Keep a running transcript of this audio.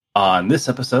on this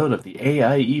episode of the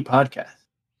AIE Podcast.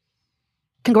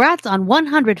 Congrats on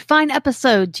 100 fine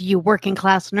episodes, you working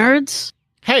class nerds.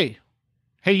 Hey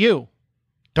you.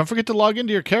 Don't forget to log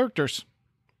into your characters.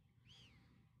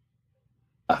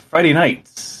 Friday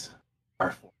nights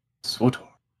are for SWTOR.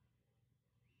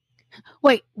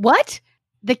 Wait, what?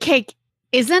 The cake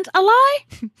isn't a lie?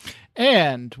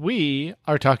 And we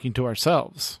are talking to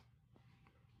ourselves.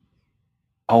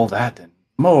 All that and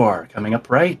more coming up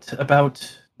right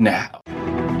about now.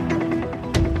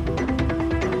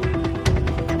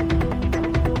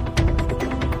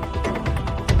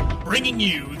 Bringing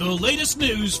you the latest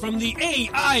news from the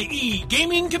AIE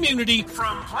gaming community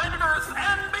from planet Earth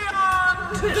and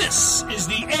beyond. This is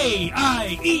the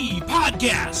AIE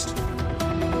Podcast.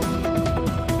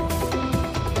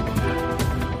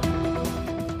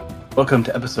 Welcome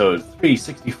to episode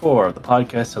 364 of the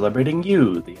podcast celebrating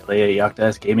you, the LA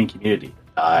Yachtas gaming community.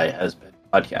 I has been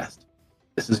podcast.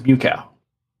 This is Mewcow.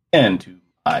 And to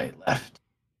my left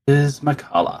is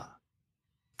Makala.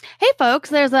 Hey folks,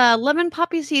 there's a lemon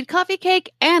poppy seed coffee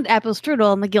cake and apple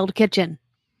strudel in the guild kitchen.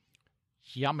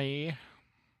 Yummy.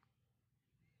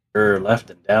 Left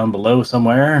and down below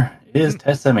somewhere is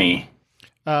Tessemi.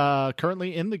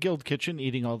 Currently in the guild kitchen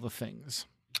eating all the things.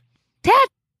 Ted!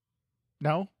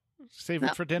 No? Save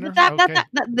it for dinner?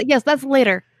 Yes, that's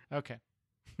later. Okay.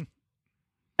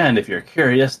 And if you're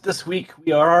curious, this week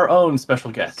we are our own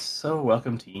special guests. So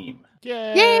welcome, team.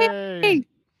 Yay!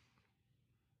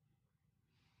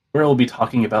 We'll be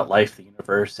talking about life, the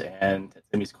universe, and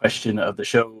Tessemi's question of the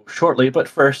show shortly. But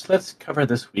first, let's cover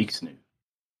this week's news.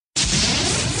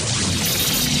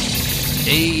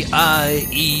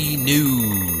 AIE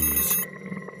News.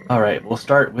 All right, we'll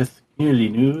start with community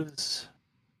news.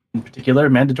 In particular,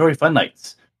 mandatory fun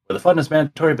nights, where the fun is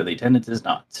mandatory, but the attendance is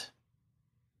not.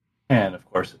 And, of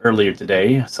course, earlier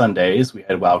today, Sundays, we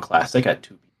had WoW Classic at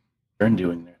 2 p.m.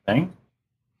 doing their thing.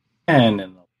 And in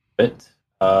a little bit,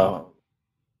 an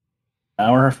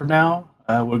hour from now,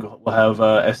 we'll have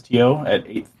STO at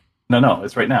 8. No,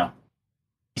 it's right now.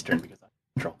 Eastern, because I'm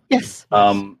Central. Yes.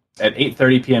 At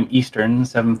 8:30 p.m. Eastern,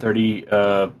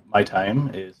 7:30 my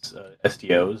time is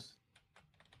STOs.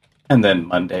 And then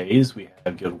Mondays, we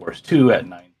have Guild Wars 2 at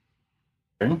 9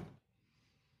 Eastern.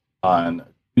 On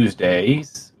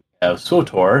Tuesdays, we have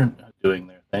SWTOR doing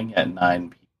their thing at 9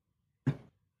 p.m.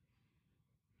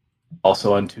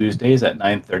 Also on Tuesdays at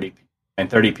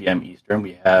 9:30 p.m. Eastern,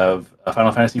 we have a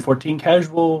Final Fantasy XIV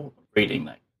casual rating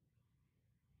night.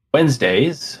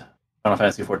 Wednesdays, Final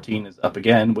Fantasy XIV is up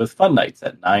again with fun nights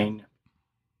at 9.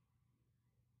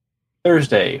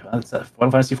 Thursday, that's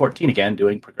Final Fantasy XIV again,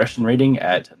 doing progression rating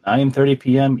at 9:30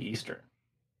 p.m. Eastern.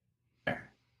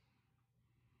 There.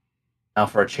 Now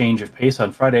for a change of pace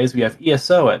on Fridays, we have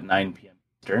ESO at 9 p.m.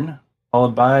 Eastern,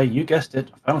 followed by, you guessed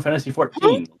it, Final Fantasy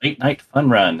XIV Late Night Fun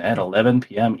Run at 11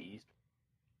 p.m. Eastern.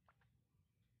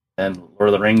 Then Lord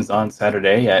of the Rings on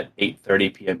Saturday at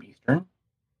 8:30 p.m. Eastern.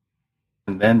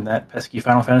 And then that pesky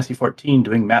Final Fantasy XIV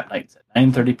doing map nights at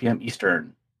 9:30 p.m.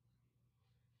 Eastern.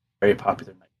 Very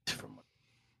popular night.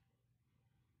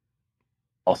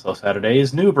 Also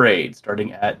Saturdays, New Braid,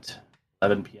 starting at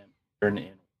 11 p.m.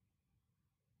 Eastern.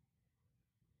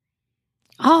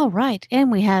 All right,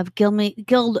 and we have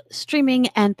guild streaming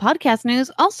and podcast news.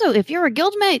 Also, if you're a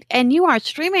guildmate and you are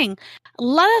streaming,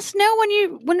 let us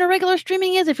know when the regular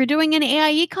streaming is, if you're doing any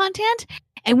AIE content,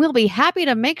 and we'll be happy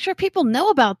to make sure people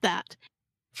know about that.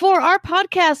 For our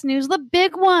podcast news, the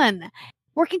big one,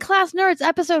 Working Class Nerds,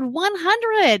 episode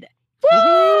 100.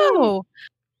 Woo!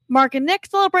 Mark and Nick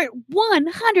celebrate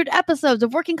 100 episodes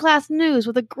of Working Class News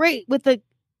with great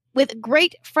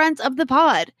friends of the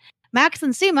pod. Max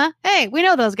and Seema, hey, we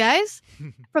know those guys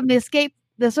from the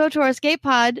SWTOR Escape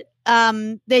Pod.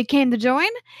 They came to join.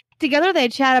 Together, they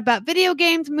chat about video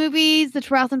games, movies, the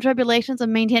trials and tribulations of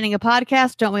maintaining a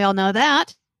podcast. Don't we all know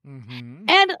that? Mm-hmm.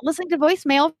 And listening to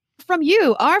voicemail from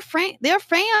you, their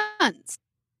fans.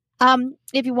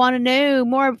 If you want to know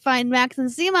more, find Max and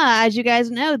Seema. As you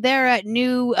guys know, they're at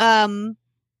new. Wow,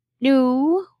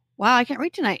 I can't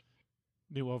read tonight.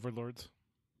 New Overlords.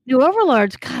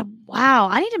 God, wow.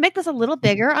 I need to make this a little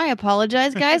bigger. I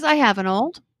apologize, guys. I have an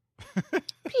old.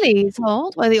 Please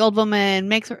hold while the old woman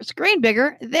makes her screen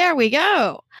bigger. There we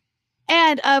go.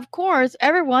 And of course,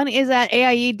 everyone is at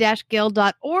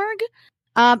AIE-guild.org.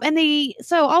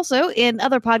 So also in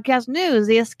other podcast news,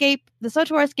 the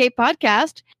SWTOR Escape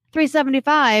Podcast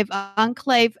 375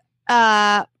 Enclave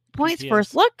points PTS.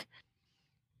 First look.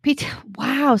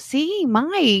 Wow, see,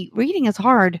 my reading is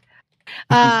hard.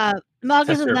 Malgus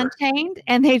is Unchained,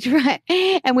 and they try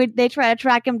to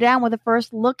track him down with a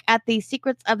first look at the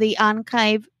secrets of the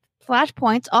Enclave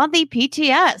flashpoints on the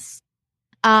PTS.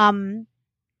 Hey,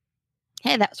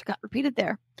 that got repeated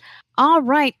there. All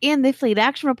right, in the Fleet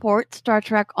Action Report, Star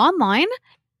Trek Online,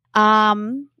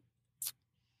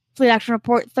 Fleet Action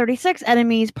Report 36,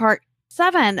 Enemies Part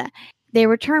 7. They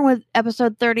return with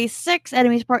episode 36,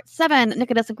 Enemies Part 7.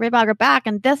 Nicholas and Greybog are back,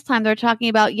 and this time they're talking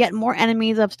about yet more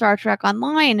enemies of Star Trek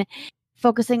Online,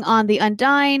 focusing on the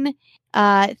Undyne,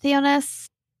 Theonis,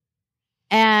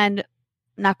 and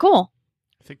not cool.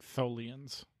 I think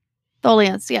Tholians.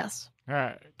 Tholians, yes. All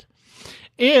right.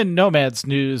 In Nomads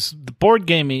news, the board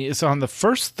gaming is on the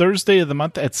first Thursday of the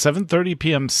month at 7:30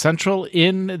 p.m. Central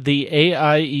in the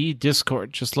AIE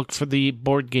Discord. Just look for the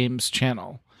Board Games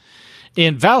channel.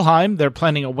 In Valheim, they're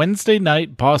planning a Wednesday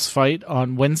night boss fight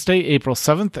on Wednesday, April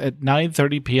 7th at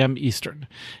 9:30 p.m. Eastern,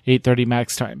 8:30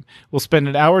 max time. We'll spend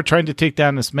an hour trying to take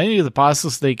down as many of the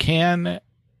bosses they can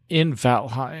in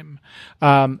Valheim.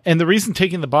 And the reason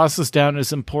taking the bosses down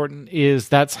is important is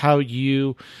that's how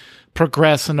you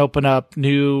progress and open up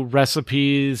new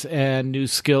recipes and new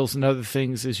skills and other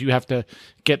things, is you have to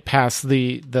get past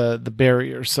the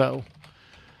barrier. So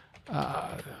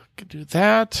could do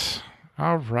that.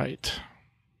 All right.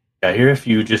 Yeah, here if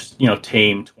you just,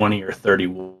 tame 20 or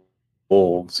 30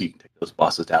 wolves, you can take those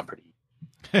bosses down pretty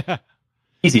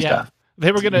easy stuff.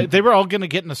 They were all gonna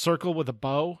get in a circle with a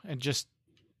bow and just,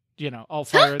 all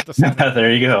fire at the center.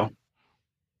 There you go.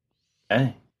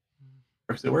 Okay.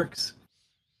 It works.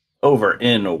 Over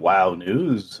in WoW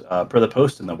news, per the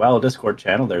post in the WoW Discord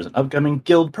channel, there's an upcoming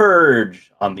guild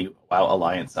purge on the WoW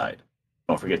Alliance side.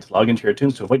 Don't forget to log into your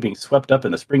toons to avoid being swept up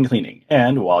in the spring cleaning.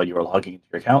 And while you are logging into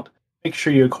your account, make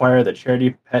sure you acquire the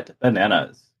charity pet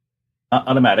bananas. Not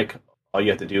automatic. All you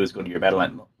have to do is go to your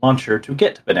Battle.net launcher to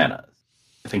get bananas.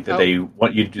 I think that they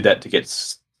want you to do that to get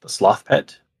the sloth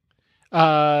pet.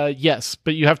 Yes,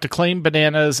 but you have to claim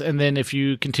bananas, and then if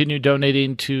you continue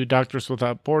donating to Doctors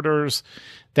Without Borders,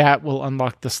 that will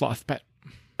unlock the sloth pet.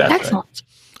 That's Excellent. Right.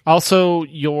 Also,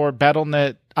 your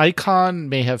Battle.net icon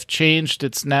may have changed.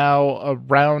 It's now a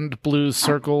round blue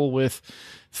circle with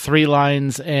 3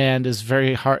 lines and is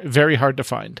very hard to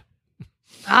find.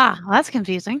 That's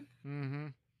confusing. Mm-hmm.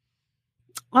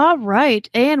 All right.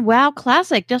 And WoW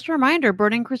Classic. Just a reminder,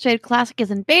 Burning Crusade Classic is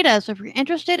in beta, so if you're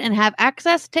interested and have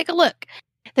access, take a look.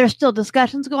 There's still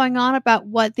discussions going on about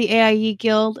what the AIE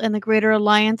Guild and the Greater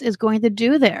Alliance is going to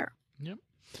do there. Yep.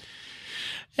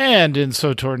 And in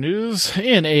SOTOR news,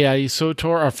 in AIE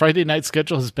SOTOR, our Friday night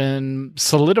schedule has been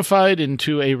solidified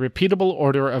into a repeatable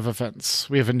order of events.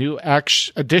 We have a new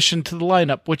addition to the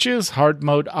lineup, which is hard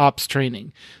mode ops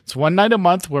training. It's one night a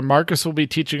month where Marcus will be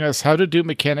teaching us how to do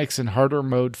mechanics in harder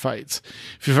mode fights.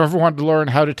 If you've ever wanted to learn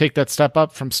how to take that step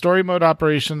up from story mode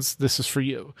operations, this is for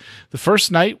you. The first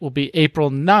night will be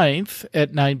April 9th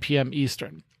at 9 p.m.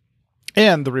 Eastern.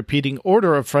 And the repeating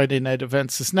order of Friday night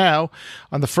events is now,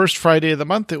 on the first Friday of the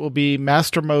month, it will be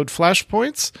Master Mode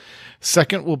Flashpoints.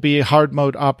 Second will be Hard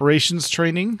Mode Operations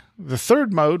Training. The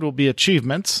third mode will be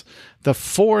Achievements. The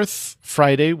fourth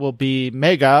Friday will be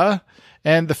Mega.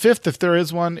 And the fifth, if there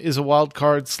is one, is a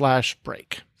wildcard /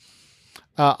 break.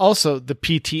 Also, the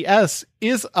PTS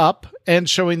is up and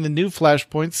showing the new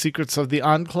Flashpoint, Secrets of the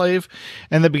Enclave,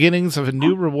 and the beginnings of a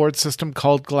new reward system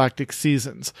called Galactic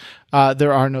Seasons.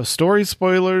 There are no story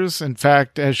spoilers. In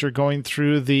fact, as you're going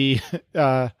through the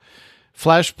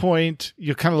Flashpoint,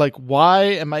 you're kind of like, why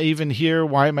am I even here?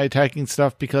 Why am I attacking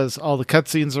stuff? Because all the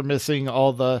cutscenes are missing,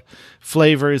 all the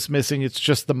flavor is missing. It's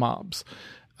just the mobs.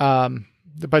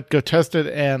 But go test it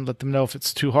and let them know if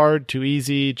it's too hard, too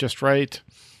easy, just right.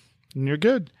 And you're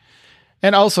good.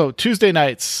 And also, Tuesday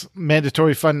nights,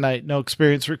 mandatory fun night. No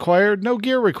experience required, no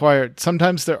gear required.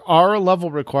 Sometimes there are a level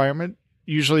requirement.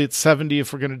 Usually it's 70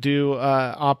 if we're going to do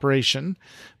operation.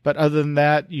 But other than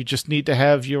that, you just need to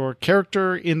have your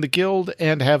character in the guild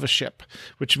and have a ship,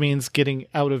 which means getting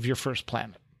out of your first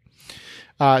planet.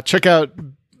 Check out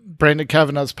Brandon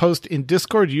Kavanaugh's post in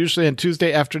Discord, usually on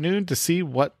Tuesday afternoon, to see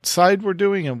what side we're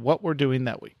doing and what we're doing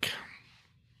that week.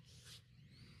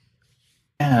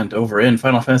 And over in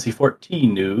Final Fantasy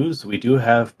XIV news, we do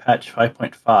have patch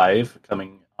 5.5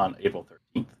 coming on April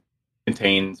 13th.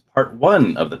 Contains part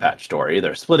 1 of the patch story.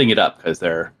 They're splitting it up because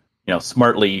they're,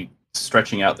 smartly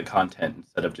stretching out the content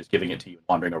instead of just giving it to you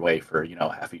wandering away for,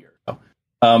 half a year. So,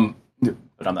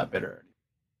 but I'm not bitter.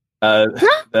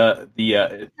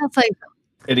 It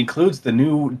includes the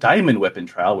new Diamond Weapon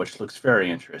trial, which looks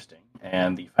very interesting,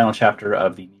 and the final chapter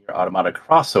of the Nier Automata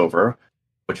crossover,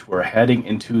 which we're heading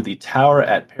into the tower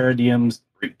at Paradigm's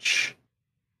Breach.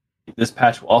 This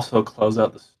patch will also close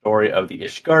out the story of the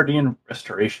Ishgardian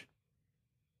Restoration.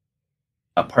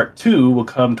 Part 2 will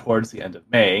come towards the end of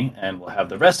May, and we'll have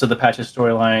the rest of the patch's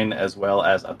storyline, as well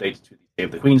as updates to the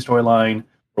Save the Queen storyline,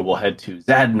 where we'll head to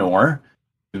Zadnor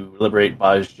to liberate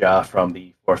Bajja from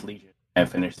the 4th Legion and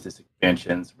finish this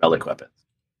expansion's relic weapons.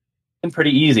 And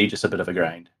pretty easy, just a bit of a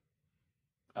grind.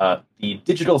 The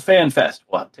Digital Fan Fest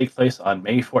will take place on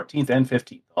May 14th and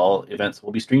 15th. All events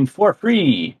will be streamed for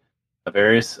free.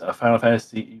 Various Final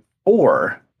Fantasy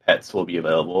IV pets will be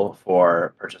available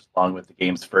for purchase along with the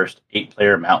game's first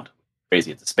 8-player mount.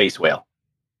 Crazy, it's a space whale.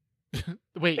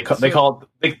 Wait, they call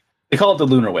it the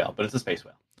lunar whale, but it's a space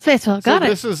whale. Space whale, got it.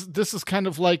 This is kind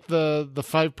of like the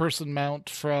 5-person mount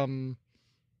from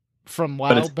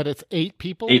WoW, but it's 8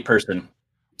 people. 8-person.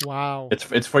 Wow.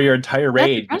 It's for your entire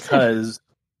raid because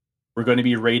we're going to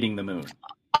be raiding the moon.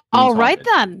 All right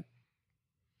then.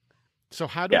 So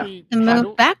how do we the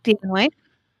moon back anyway?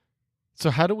 So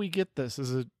how do we get this?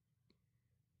 Is it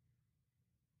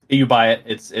you buy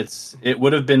it? It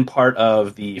would have been part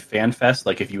of the Fan Fest.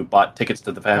 Like if you bought tickets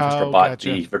to the Fan Fest or bought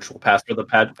the virtual pass for the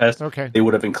Fan Fest, they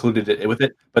would have included it with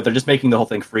it. But they're just making the whole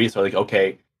thing free. So like, okay,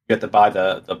 you have to buy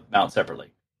the mount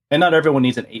separately. And not everyone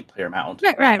needs an 8-player mount.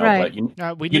 Right. But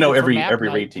every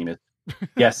raid team is.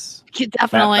 Yes.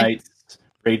 Definitely. Map nights,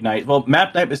 raid night. Well,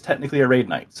 map night is technically a raid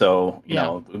night. So, you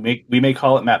know, we may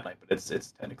call it map night, but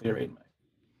it's technically a raid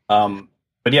night.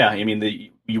 But yeah, I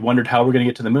mean, you wondered how we're going to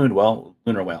get to the moon. Well,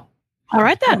 lunar whale. All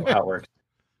right then. How it works.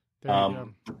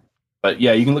 But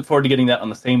yeah, you can look forward to getting that on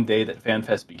the same day that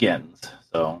FanFest begins.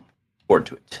 So, forward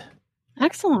to it.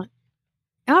 Excellent.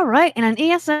 All right. And on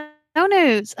ESO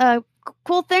news,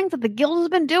 cool things that the guild has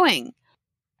been doing.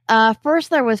 First,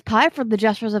 there was pie for the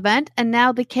Jesters event, and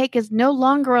now the cake is no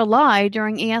longer a lie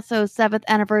during ESO's 7th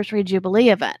anniversary Jubilee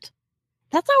event.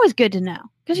 That's always good to know,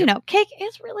 because, you know, cake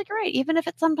is really great, even if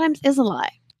it sometimes is a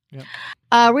lie. Yep.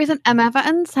 Recent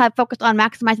MFNs have focused on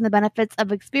maximizing the benefits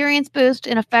of experience boost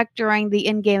in effect during the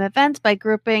in-game events by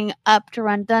grouping up to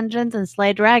run dungeons and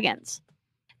slay dragons.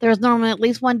 There is normally at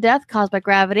least one death caused by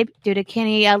gravity due to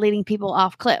Kenny leading people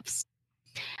off cliffs.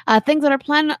 Things that are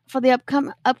planned for the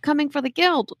upcoming for the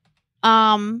guild.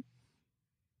 MFNs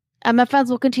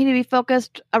will continue to be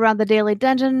focused around the daily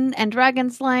dungeon and dragon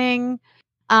slaying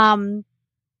to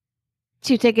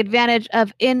take advantage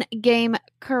of in-game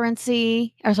events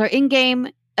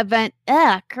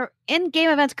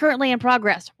currently in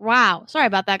progress. Wow. Sorry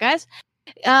about that, guys.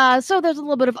 So there's a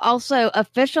little bit of also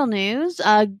official news.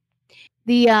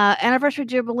 The Anniversary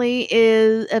Jubilee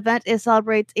event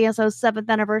celebrates ESO's 7th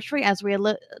anniversary, as we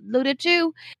alluded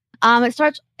to. It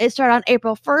started on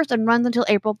April 1st and runs until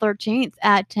April 13th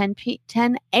at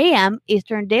 10 a.m.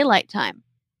 Eastern Daylight Time.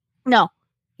 No,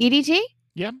 EDT?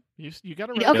 Yeah, you got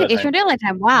it right. Okay, Eastern Daylight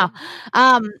Time. Wow.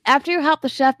 After you help the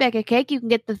chef bake a cake, you can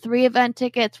get the 3 event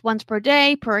tickets once per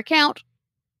day per account.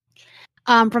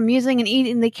 From using and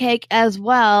eating the cake as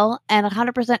well, and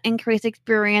 100% increased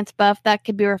experience buff that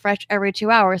can be refreshed every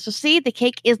 2 hours. So see, the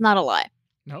cake is not a lie.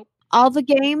 Nope. All the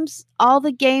games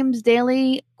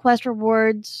daily quest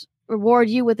rewards reward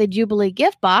you with a Jubilee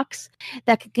gift box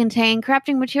that can contain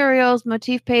crafting materials,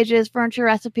 motif pages, furniture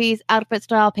recipes, outfit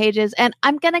style pages, and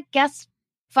I'm gonna guess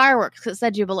fireworks because it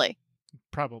said Jubilee.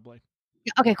 Probably.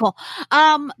 Okay, cool.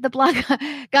 The black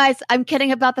guys, I'm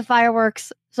kidding about the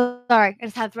fireworks. So sorry, I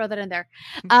just had to throw that in there.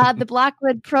 The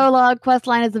Blackwood Prologue quest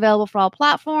line is available for all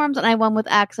platforms, and I won with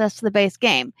access to the base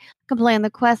game. Completing the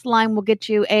quest line will get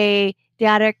you a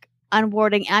Diadic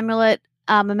Unwarding Amulet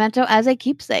memento as a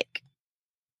keepsake.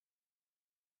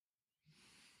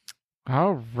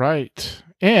 All right.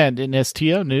 And in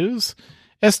STO news,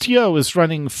 STO is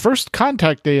running First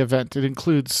Contact Day event. It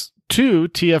includes 2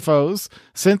 TFOs,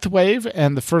 Synthwave,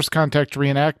 and the First Contact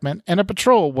reenactment, and a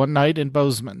patrol one night in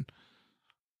Bozeman.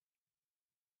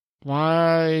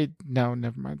 Why? No,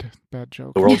 never mind. Bad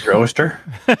joke. The world's your oyster?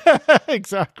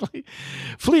 Exactly.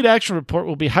 Fleet Action Report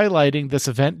will be highlighting this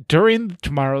event during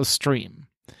tomorrow's stream.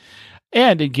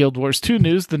 And in Guild Wars 2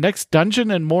 news, the next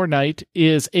Dungeon and More night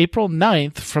is April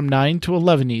 9th from 9 to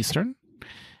 11 Eastern.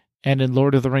 And in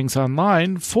Lord of the Rings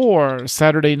Online, for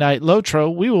Saturday Night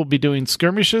Lotro, we will be doing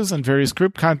skirmishes and various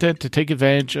group content to take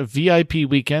advantage of VIP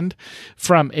weekend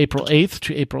from April 8th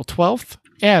to April 12th.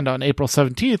 And on April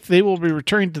 17th, they will be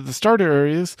returning to the starter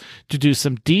areas to do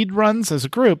some deed runs as a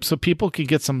group so people can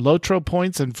get some Lotro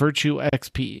points and Virtue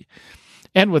XP.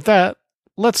 And with that,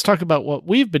 let's talk about what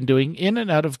we've been doing in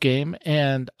and out of game.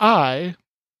 And I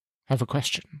have a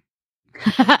question.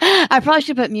 I probably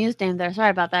should put Mew's name there. Sorry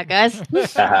about that, guys.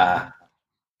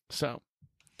 So,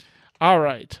 all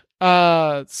right.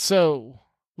 So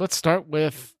let's start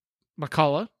with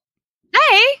McCullough.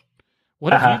 Hey.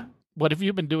 What have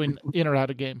you been doing in or out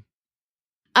of game?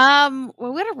 Well,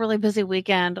 we had a really busy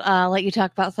weekend. I'll let you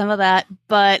talk about some of that,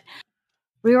 but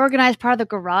reorganized part of the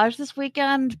garage this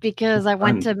weekend because I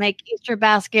went to make Easter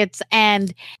baskets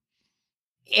and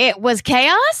it was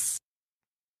chaos.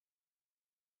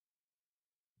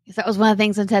 So that was one of the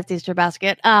things in Ted's Easter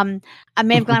basket. I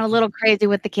may have gone a little crazy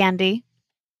with the candy.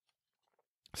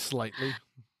 Slightly.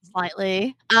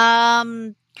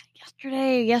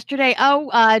 Yesterday.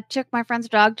 Took my friend's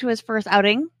dog to his first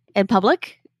outing in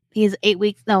public. He's 8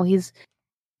 weeks. No, he's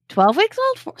 12 weeks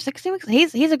old. 16 weeks.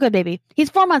 He's a good baby. He's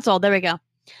 4 months old. There we go.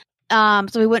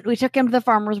 So we took him to the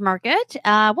farmer's market.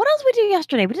 What else we do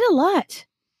yesterday? We did a lot.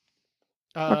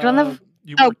 Worked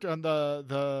on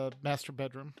the master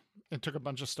bedroom and took a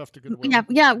bunch of stuff to Goodwill.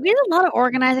 Yeah. We did a lot of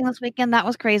organizing this weekend. That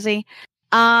was crazy.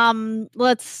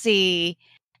 Let's see.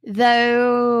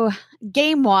 Though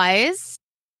game wise,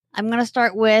 I'm gonna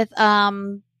start with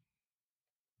game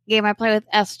I play with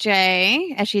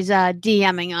SJ as she's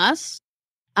DMing us.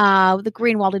 The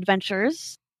Greenwald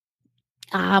Adventures.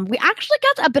 We actually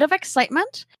got a bit of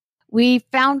excitement. We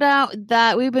found out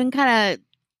that we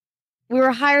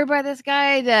were hired by this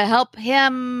guy to help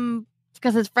him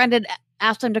because his friend had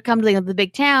asked him to come to the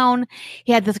big town.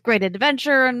 He had this great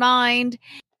adventure in mind.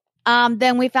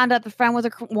 Then we found out the friend was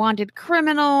a wanted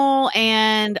criminal,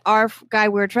 and our guy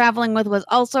we were traveling with was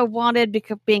also wanted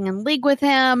because of being in league with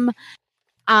him.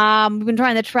 We've been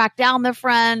trying to track down the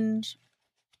friend.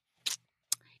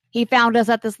 He found us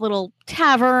at this little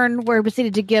tavern where he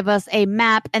proceeded to give us a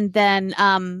map and then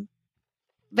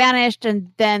vanished. And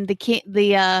then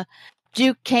the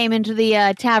Duke came into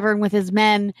the tavern with his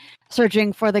men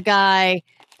searching for the guy.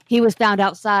 He was found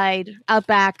out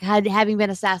back, having been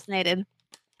assassinated.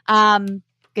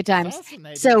 Good times.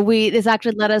 So this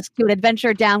actually led us to an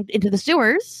adventure down into the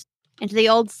sewers, into the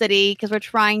old city, because we're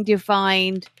trying to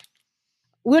find.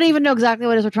 We don't even know exactly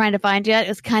what it is we're trying to find yet.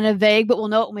 It's kind of vague, but we'll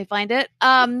know it when we find it.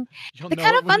 The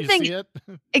kind of fun thing,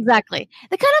 exactly.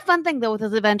 The kind of fun thing though with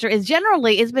this adventure is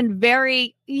generally it's been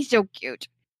he's so cute,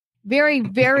 very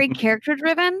very character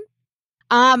driven.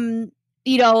 A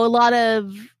lot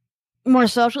of more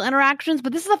social interactions,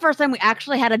 but this is the first time we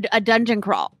actually had a dungeon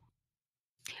crawl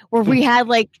where we had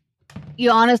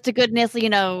honest to goodness,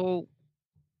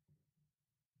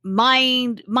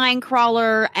 mind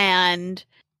crawler and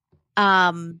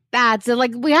bad. So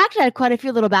we actually had quite a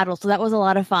few little battles, so that was a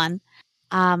lot of fun.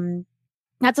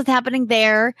 That's what's happening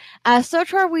there.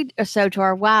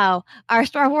 SOTOR, wow. Our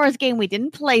Star Wars game we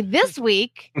didn't play this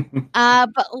week.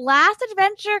 But last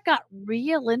adventure got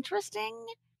real interesting.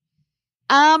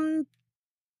 We're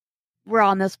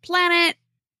on this planet.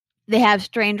 They have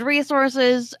strange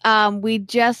resources. We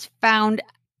just found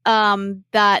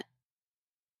that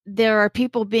there are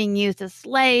people being used as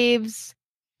slaves.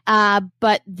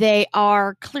 But they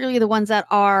are clearly the ones that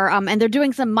are, and they're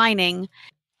doing some mining.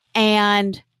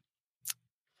 And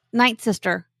Night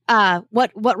Sister,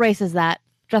 what race is that?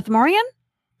 Drethmorian?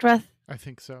 I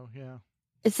think so. Yeah.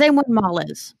 It's the same one Maul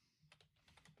is,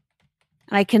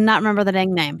 and I cannot remember the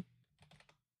dang name.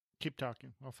 Keep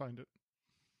talking. I'll find it.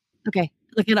 Okay,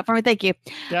 look it up for me. Thank you.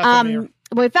 Dathomir.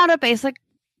 We found a basic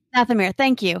Dathomir.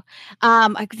 Thank you. Did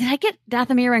I get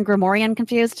Dathomir and Grimorian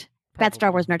confused? Bad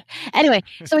Star Wars nerd. Anyway,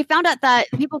 so we found out that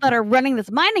the people that are running this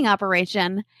mining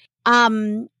operation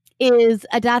is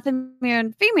a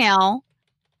Dathomir female,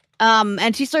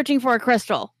 and she's searching for a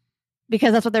crystal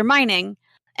because that's what they're mining,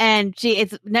 and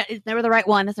it's never the right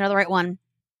one. It's never the right one.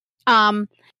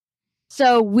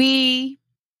 So we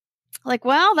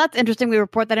well, that's interesting. We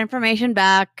report that information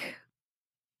back.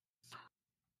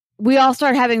 We all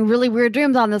start having really weird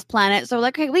dreams on this planet. So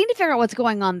okay, we need to figure out what's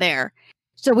going on there.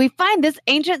 So we find this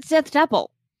ancient Sith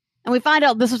temple, and we find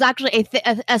out this was actually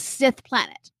a Sith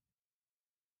planet.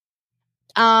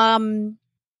 So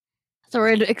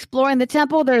we're exploring the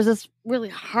temple. There's this really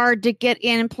hard to get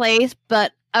in place,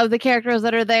 but of the characters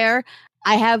that are there,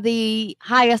 I have the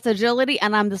highest agility,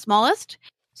 and I'm the smallest.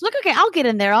 So okay, I'll get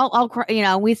in there.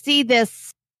 We see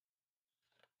this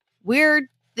weird.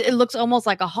 It looks almost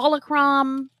like a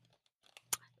holocron.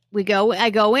 I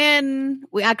go in.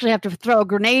 We actually have to throw a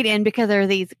grenade in because there are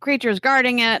these creatures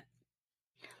guarding it.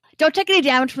 Don't take any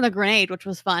damage from the grenade, which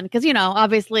was fun because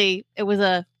obviously it was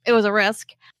a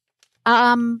risk.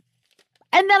 And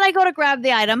then I go to grab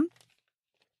the item.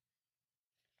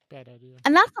 Bad idea.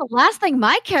 And that's the last thing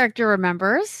my character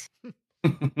remembers.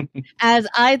 As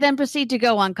I then proceed to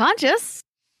go unconscious.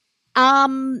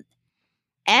 And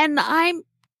I'm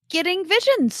getting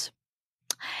visions.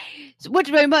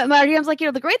 Which my DM's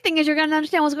the great thing is you're going to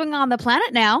understand what's going on the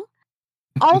planet now.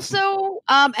 Also,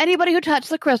 anybody who touched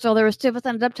the crystal, there was 2 of us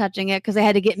ended up touching it because they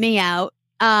had to get me out.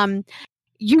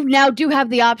 You now do have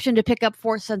the option to pick up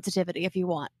force sensitivity if you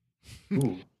want.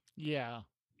 Ooh. Yeah.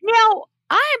 Now,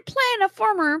 I am playing a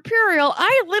former Imperial.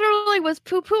 I literally was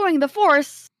poo-pooing the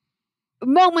Force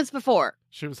moments before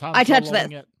She was I touched this.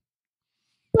 it.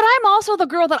 But I'm also the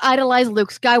girl that idolized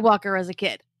Luke Skywalker as a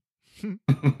kid.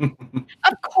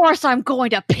 Of course I'm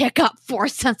going to pick up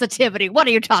Force sensitivity. What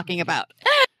are you talking about?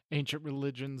 Ancient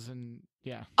religions and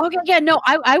yeah. Okay, yeah, no,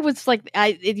 I was like,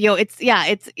 I'm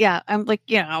like,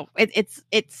 it's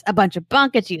a bunch of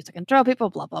bunk. It's used to control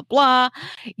people, blah, blah, blah.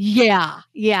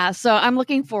 Yeah. So I'm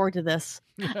looking forward to this.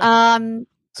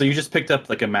 So you just picked up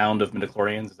like a mound of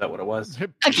midichlorians? Is that what it was?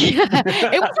 It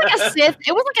was like a Sith.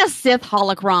 It was like a Sith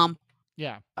holocron.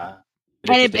 Yeah.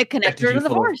 And it connected her to the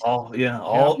Force. All of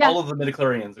the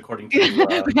midichlorians, according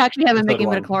to... we actually have been making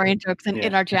midichlorian jokes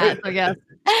in our chat, so yes.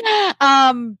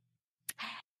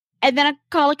 And then a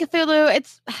Call of Cthulhu,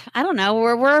 it's, I don't know,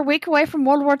 we're a week away from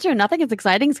World War II. Nothing as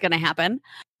exciting is going to happen.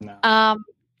 No.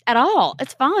 At all.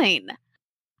 It's fine.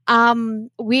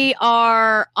 We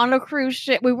are on a cruise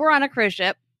ship. We were on a cruise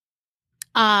ship.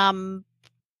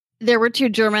 There were 2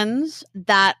 Germans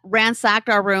that ransacked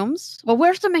our rooms. Well,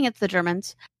 we're assuming it's the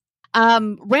Germans.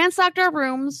 Ransacked our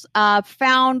rooms,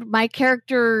 found my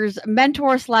character's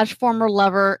mentor / former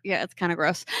lover. Yeah, it's kind of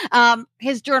gross.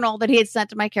 His journal that he had sent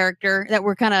to my character that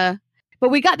but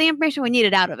we got the information we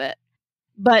needed out of it.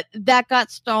 But that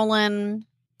got stolen.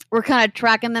 We're kind of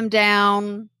tracking them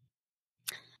down.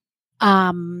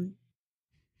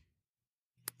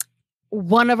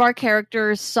 One of our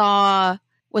characters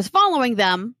was following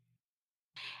them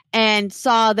and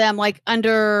saw them like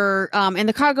under, in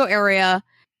the cargo area,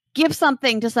 give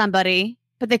something to somebody,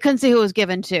 but they couldn't see who it was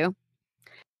given to.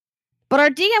 But our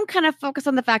DM kind of focused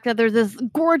on the fact that there's this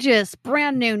gorgeous,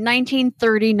 brand new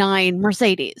 1939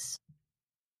 Mercedes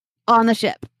on the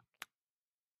ship.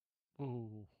 Ooh.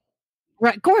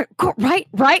 Right,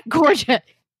 right,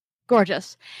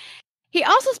 gorgeous. He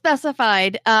also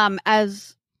specified,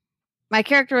 as my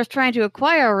character was trying to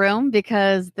acquire a room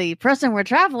because the person we're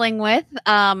traveling with,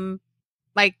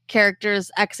 my character's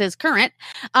ex's current,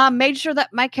 made sure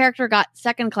that my character got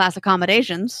second-class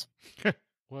accommodations.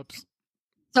 Whoops.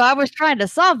 So I was trying to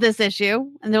solve this issue,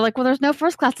 and they're like, well, there's no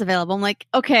first class available. I'm like,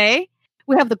 okay.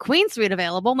 We have the Queen Suite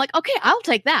available. I'm like, okay, I'll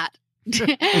take that.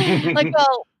 Like,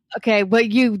 well, okay, but do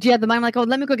you have the money? I'm like, oh,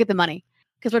 let me go get the money,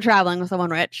 because we're traveling with someone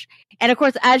rich. And of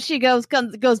course, as she goes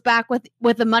back with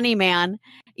the money man,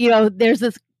 there's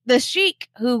this sheik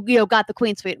who, got the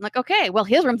Queen Suite. I'm like, okay, well,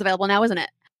 his room's available now, isn't it?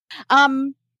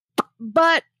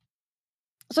 But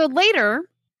so later,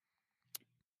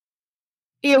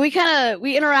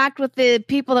 we interact with the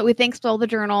people that we think stole the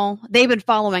journal. They've been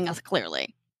following us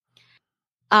clearly.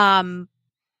 The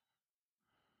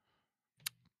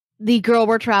girl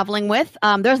we're traveling with,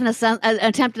 there's an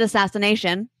attempted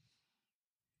assassination,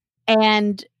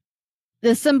 and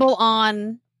the symbol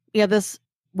on, this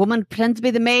woman pretends to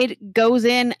be the maid, goes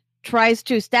in, tries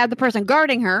to stab the person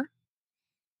guarding her,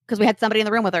 because we had somebody in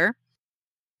the room with her.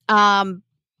 Well,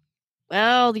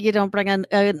 you don't bring a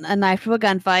knife to a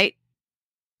gunfight.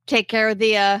 Take care of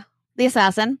the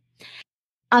assassin.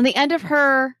 On the end of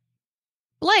her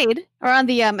blade, or on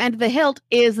the end of the hilt,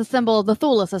 is the symbol of the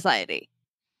Thula Society.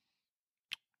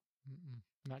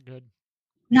 Not good.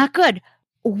 Not good.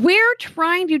 We're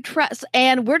trying to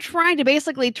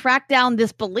basically track down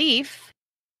this belief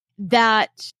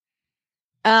that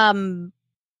the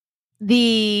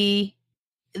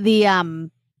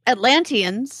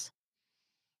Atlanteans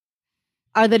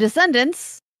are the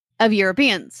descendants of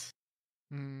Europeans.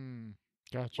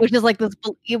 Gotcha. Which is like this,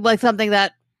 like something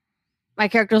that my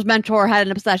character's mentor had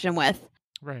an obsession with.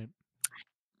 Right.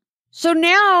 So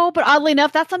now, but oddly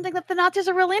enough, that's something that the Nazis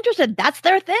are really interested in. That's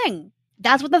their thing.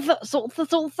 That's what the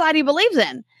Society believes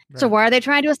in. Right. So why are they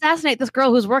trying to assassinate this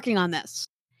girl who's working on this?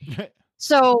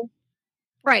 So,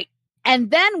 right.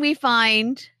 And then we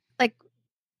find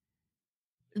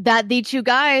that the 2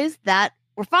 guys that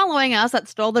were following us that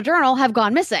stole the journal have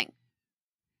gone missing.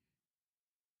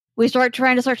 We start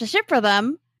trying to search the ship for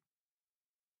them.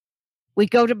 We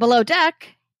go to below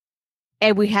deck,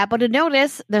 and we happen to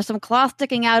notice there's some cloth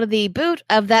sticking out of the boot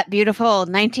of that beautiful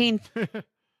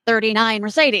 1939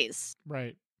 Mercedes.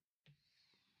 Right.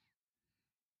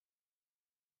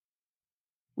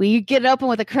 We get it open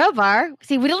with a crowbar.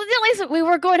 See, we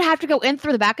were going to have to go in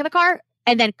through the back of the car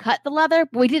and then cut the leather,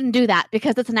 but we didn't do that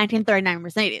because it's a 1939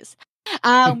 Mercedes.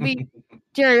 We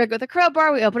jerry with a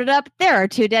crowbar. We open it up. There are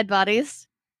 2 dead bodies.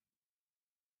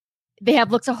 They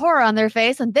have looks of horror on their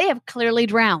face, and they have clearly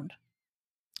drowned.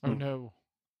 Oh no!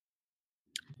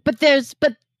 But they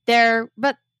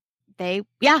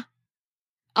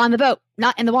on the boat,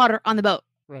 not in the water, on the boat.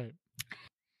 Right.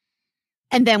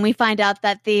 And then we find out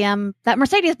that that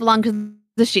Mercedes belonged to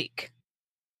the sheik.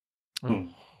 Oh.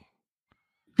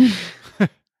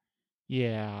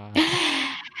 Yeah.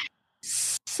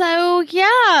 So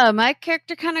yeah, my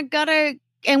character kind of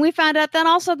and we found out then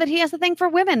also that he has a thing for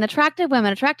women, attractive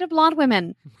blonde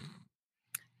women.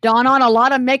 Don on a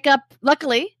lot of makeup.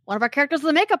 Luckily, one of our characters is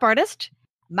a makeup artist.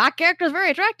 My character is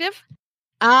very attractive.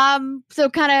 So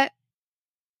kind of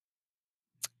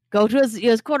go to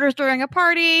his quarters during a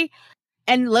party,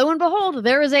 and lo and behold,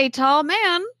 there is a tall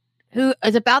man who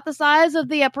is about the size of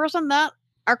the person that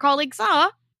our colleague saw.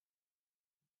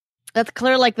 That's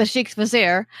clear, like the Sheik's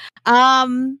Vizier.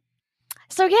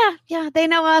 So yeah, they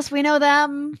know us, we know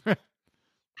them.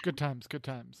 Good times.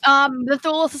 The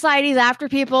Thule Society's after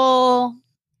people.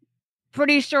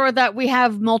 Pretty sure that we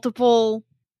have multiple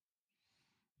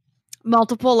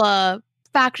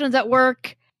factions at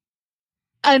work.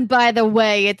 And by the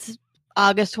way, it's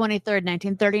August 23rd,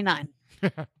 1939.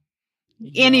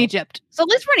 In Egypt. So at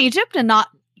least we're in Egypt and not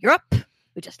Europe.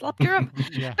 We just left Europe.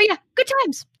 Yeah. But yeah, good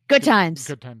times. Good times.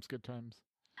 I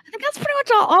think that's pretty much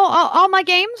all my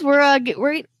games.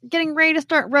 We're getting ready to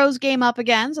start Rose's game up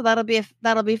again, so that'll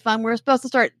be fun. We're supposed to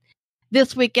start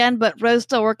this weekend, but Rose's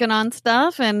still working on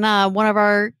stuff, and one of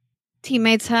our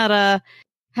teammates had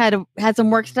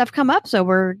some work stuff come up, so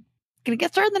we're gonna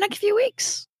get started in the next few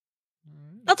weeks.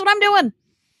 That's what I'm doing.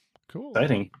 Cool.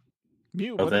 Exciting.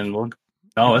 You. Well, then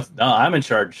I'm in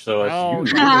charge, so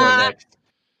it's you. You're next.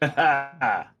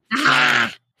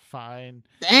 Fine.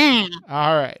 Dang.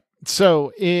 All right.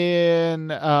 So in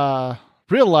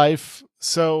real life,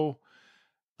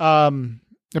 I've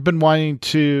been wanting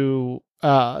to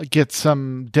get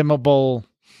some dimmable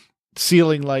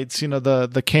ceiling lights,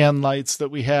 the can lights that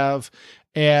we have,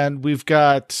 and we've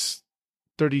got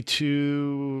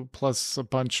 32 plus a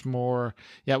bunch more.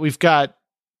 Yeah, we've got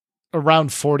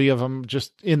around 40 of them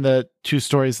just in the 2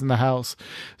 stories in the house.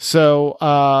 So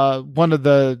one of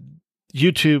the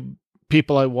YouTube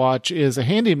people I watch is a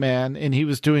handyman, and he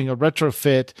was doing a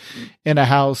retrofit in a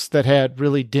house that had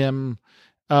really dim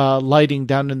lighting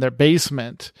down in their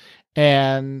basement.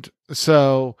 And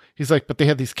so he's like, but they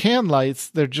have these can lights,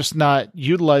 they're just not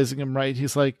utilizing them right.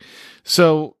 He's like,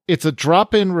 so it's a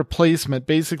drop-in replacement.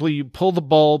 Basically, you pull the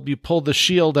bulb, you pull the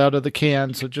shield out of the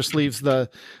can, so it just leaves the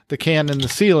can in the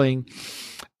ceiling.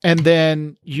 And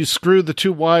then you screw the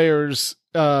 2 wires.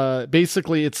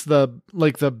 Basically, it's the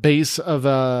base of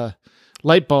a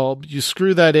light bulb. You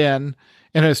screw that in,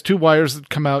 and it has 2 wires that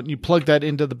come out, and you plug that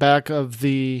into the back of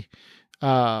the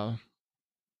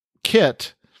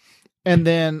kit. And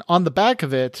then on the back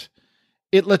of it,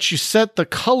 it lets you set the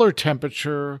color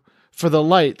temperature for the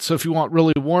light. So if you want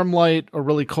really warm light or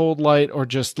really cold light or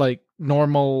just like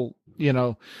normal,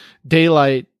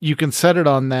 daylight, you can set it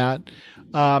on that.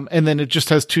 And then it just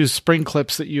has 2 spring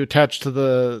clips that you attach to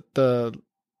the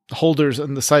holders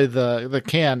on the side of the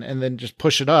can, and then just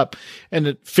push it up, and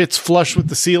it fits flush with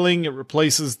the ceiling. It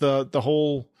replaces the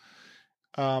whole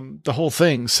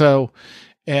thing. So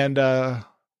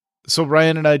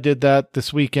Ryan and I did that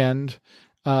this weekend.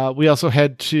 We also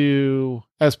had to,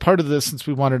 as part of this, since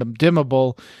we wanted them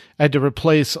dimmable, I had to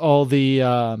replace all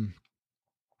the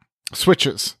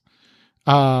switches.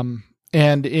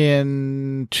 And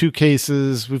in 2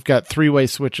 cases, we've got 3-way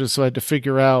switches, so I had to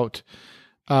figure out,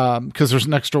 because there's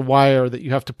an extra wire that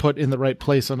you have to put in the right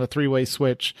place on a 3-way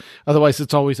switch. Otherwise,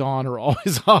 it's always on or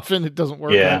always off, and it doesn't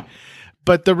work right.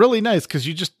 But they're really nice because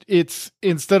it's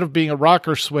instead of being a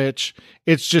rocker switch,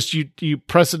 it's just you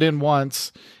press it in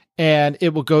once and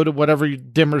it will go to whatever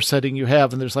dimmer setting you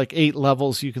have. And there's like 8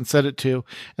 levels you can set it to.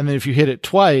 And then if you hit it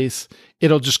twice,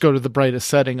 it'll just go to the brightest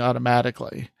setting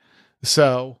automatically.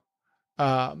 So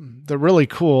they're really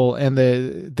cool. And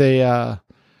the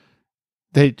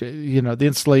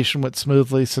installation went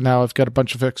smoothly. So now I've got a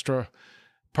bunch of extra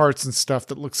parts and stuff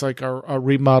that looks like our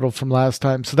remodel from last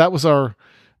time. So that was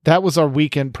our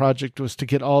weekend project, was to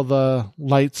get all the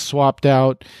lights swapped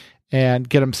out and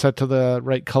get them set to the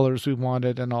right colors we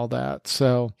wanted and all that.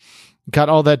 So got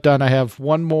all that done. I have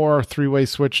one more 3-way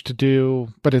switch to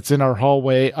do, but it's in our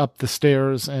hallway up the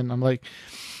stairs. And I'm like,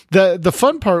 the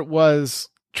fun part was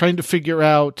trying to figure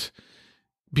out,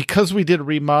 because we did a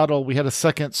remodel, we had a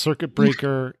second circuit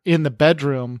breaker in the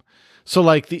bedroom. So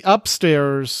like the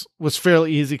upstairs was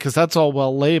fairly easy because that's all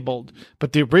well labeled,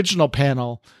 but the original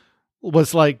panel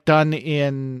was like done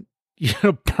in,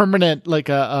 permanent, like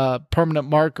a permanent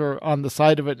marker on the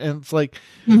side of it. And it's like,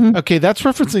 okay, that's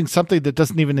referencing something that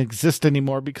doesn't even exist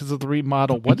anymore because of the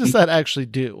remodel. What does that actually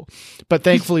do? But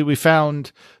thankfully we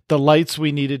found the lights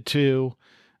we needed to.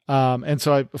 And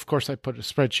so I put a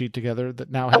spreadsheet together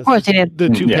that now has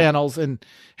the 2 panels and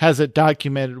has it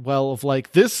documented well of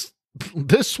like, this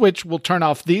this switch will turn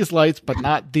off these lights, but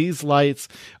not these lights.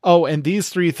 Oh, and these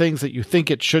 3 things that you think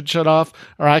it should shut off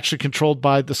are actually controlled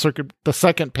by the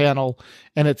second panel,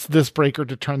 and it's this breaker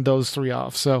to turn those 3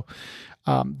 off. So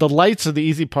the lights are the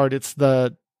easy part. It's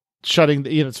the shutting,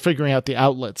 it's figuring out the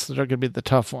outlets that are going to be the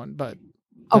tough one. But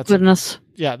oh goodness,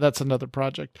 that's another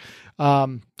project.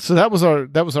 So that was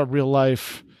our real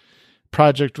life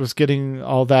project, was getting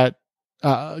all that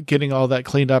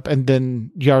cleaned up, and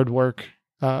then yard work.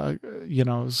 It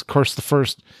was, of course, the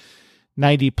first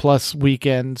 90+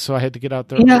 weekend, so I had to get out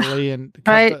there early and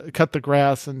cut the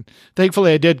grass, and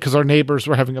thankfully I did, because our neighbors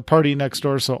were having a party next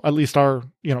door, so at least our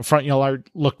front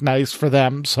yard looked nice for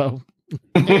them. So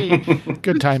hey,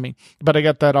 good timing. But I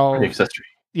got that all accessory.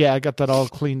 Yeah, I got that all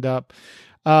cleaned up.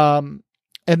 And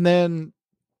then,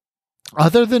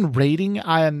 other than raiding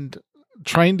and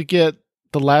trying to get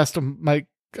the last of my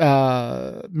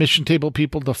mission table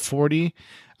people to 40,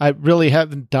 I really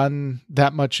haven't done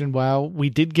that much in WoW.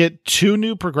 We did get 2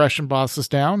 new progression bosses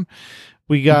down.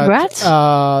 We got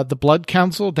the Blood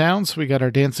Council down, so we got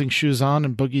our dancing shoes on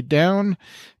and boogied down,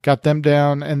 got them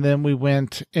down, and then we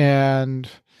went, and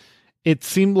it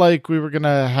seemed like we were going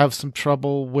to have some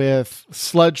trouble with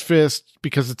Sludge Fist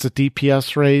because it's a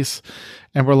DPS race,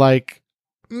 and we're like,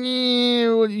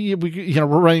 we're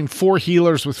running 4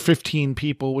 healers with 15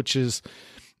 people, which is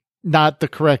not the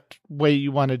correct way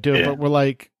you want to do it, but we're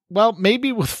like, well,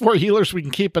 maybe with 4 healers we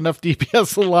can keep enough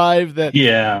DPS alive that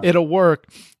it'll work.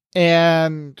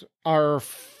 And our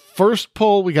first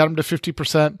pull, we got them to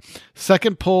 50%.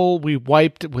 Second pull, we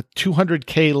wiped with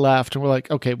 200k left, and we're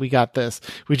like, okay, we got this.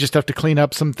 We just have to clean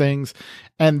up some things.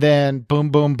 And then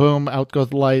boom, boom, boom, out go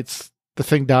the lights. The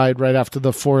thing died right after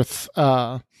the 4th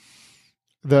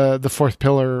the 4th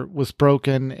pillar was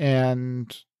broken,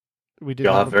 and we did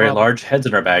have very large heads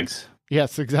in our bags.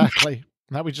 Yes, exactly.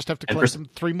 Now we just have to collect them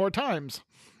 3 more times.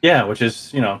 Yeah, which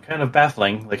is, kind of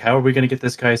baffling. Like, how are we going to get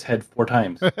this guy's head 4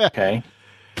 times? Okay.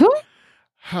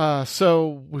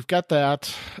 So we've got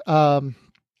that.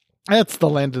 That's the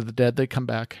Land of the Dead. They come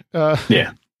back.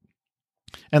 Yeah.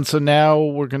 And so now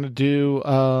we're going to do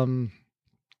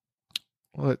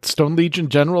Stone Legion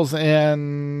Generals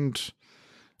and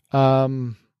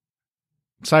Sire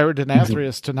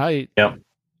Denathrius tonight. Yep.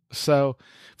 So,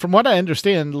 from what I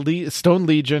understand, Stone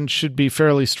Legion should be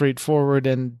fairly straightforward,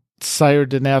 and Sire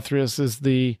Denathrius is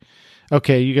you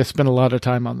guys spent a lot of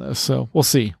time on this, so we'll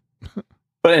see.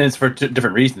 But it's for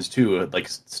different reasons, too. Like,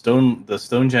 the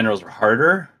Stone Generals are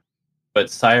harder,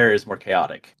 but Sire is more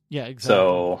chaotic. Yeah, exactly.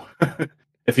 So,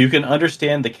 if you can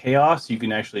understand the chaos, you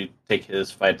can actually take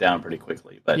his fight down pretty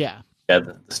quickly. But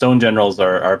the Stone Generals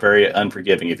are very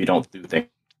unforgiving if you don't do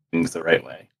things the right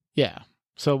way. Yeah.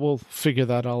 So we'll figure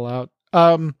that all out.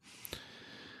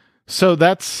 So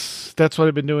that's what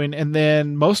I've been doing. And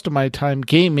then most of my time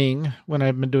gaming, when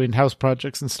I've been doing house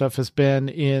projects and stuff, has been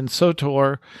in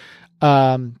SOTOR.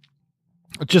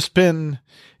 Just been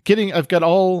getting, I've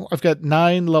got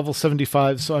 9 level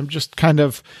 75. So I'm just kind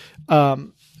of,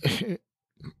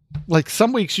 like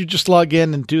some weeks you just log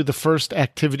in and do the first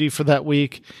activity for that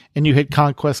week and you hit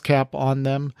conquest cap on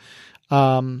them.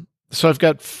 So I've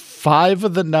got 5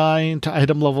 of the 9 to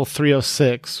item level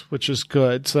 306, which is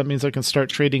good. So that means I can start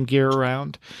trading gear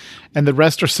around. And the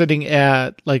rest are sitting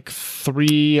at like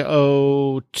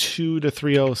 302 to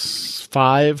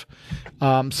 305.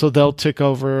 So they'll tick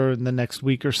over in the next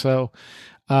week or so.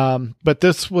 But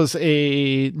this was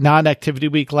a non-activity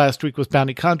week. Last week was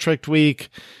bounty contract week.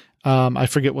 I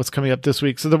forget what's coming up this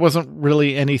week. So there wasn't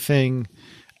really anything,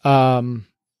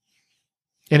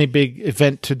 any big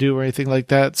event to do or anything like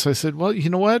that. So I said, well, you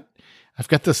know what? I've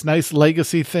got this nice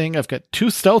legacy thing. I've got 2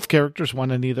 stealth characters,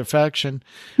 1 in either faction.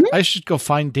 I should go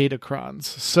find datacrons.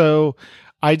 So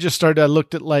I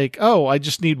looked at like, oh, I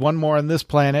just need 1 more on this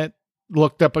planet.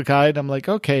 Looked up a guide. I'm like,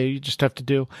 okay, you just have to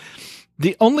do.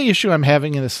 The only issue I'm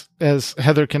having is, as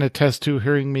Heather can attest to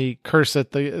hearing me curse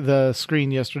at the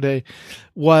screen yesterday,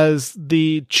 was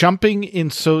the jumping in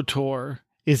SOTOR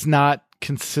is not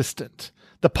consistent.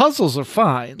 The puzzles are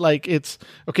fine. Like it's,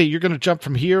 okay, you're going to jump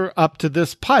from here up to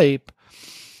this pipe,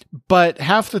 but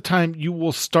half the time you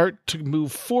will start to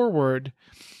move forward.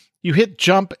 You hit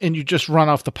jump and you just run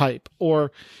off the pipe,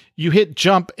 or you hit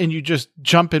jump and you just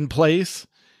jump in place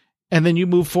and then you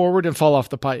move forward and fall off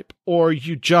the pipe, or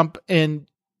you jump and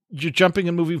you're jumping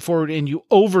and moving forward and you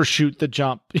overshoot the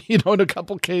jump, in a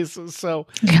couple cases. So,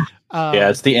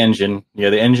 it's the engine. Yeah.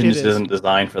 The engine just isn't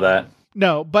designed for that.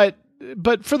 No, but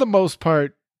for the most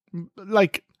part,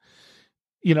 like,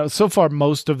 so far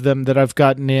most of them that I've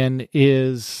gotten in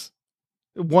is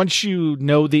once you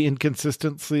know the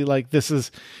inconsistency, like this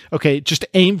is okay, just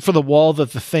aim for the wall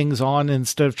that the thing's on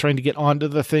instead of trying to get onto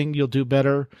the thing. You'll do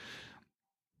better.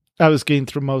 I was getting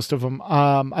through most of them.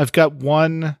 I've got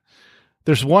one.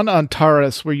 There's one on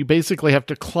Taurus where you basically have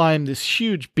to climb this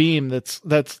huge beam that's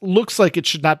looks like it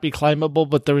should not be climbable,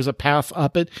 but there is a path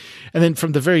up it. And then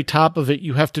from the very top of it,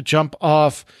 you have to jump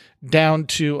off down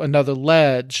to another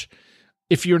ledge.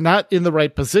 If you're not in the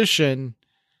right position,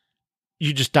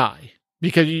 you just die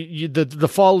because the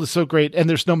fall is so great and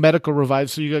there's no medical revive.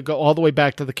 So you got to go all the way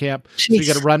back to the camp. Jeez. So you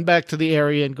got to run back to the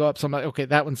area and go up some. Okay,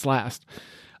 that one's last.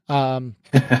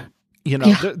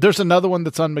 There's another one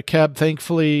that's on McKeb.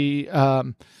 Thankfully,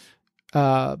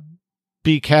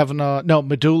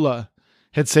 Medulla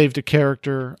had saved a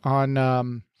character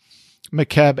on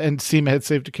McKeb, and Seema had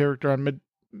saved a character on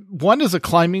one is a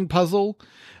climbing puzzle.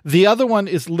 The other one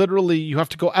is literally you have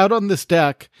to go out on this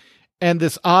deck, and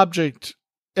this object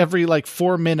every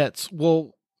 4 minutes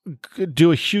will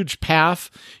do a huge path.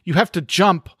 You have to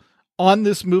jump on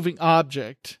this moving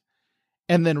object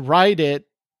and then ride it.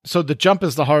 So the jump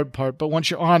is the hard part, but once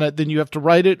you're on it, then you have to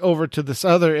ride it over to this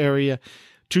other area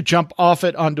to jump off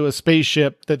it onto a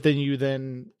spaceship that then you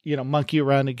monkey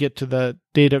around and get to the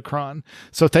Datacron.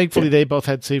 So thankfully they both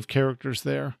had saved characters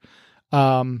there.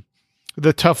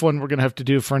 The tough one we're going to have to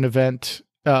do for an event,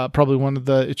 probably one of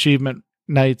the achievement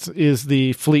nights, is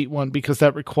the fleet one, because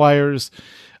that requires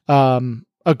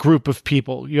a group of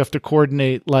people. You have to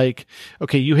coordinate,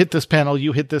 okay, you hit this panel,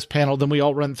 then we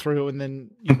all run through, and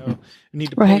then, we need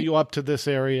to pull you up to this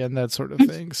area and that sort of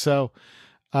thing. So,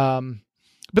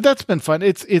 but that's been fun.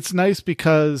 It's nice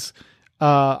because,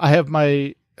 I have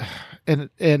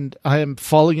and I am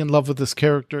falling in love with this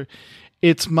character.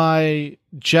 It's my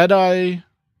Jedi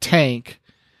tank.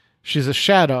 She's a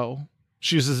shadow.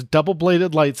 She uses a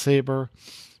double-bladed lightsaber,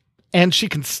 and she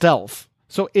can stealth.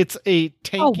 So it's a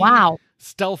tanky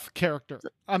stealth character.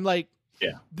 I'm like,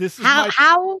 this is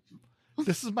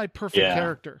this is my perfect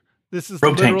character. This is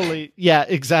literally,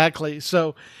 exactly.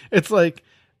 So it's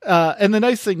and the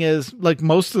nice thing is,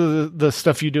 most of the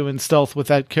stuff you do in stealth with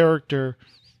that character,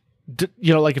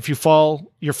 if you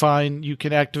fall, you're fine. You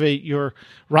can activate your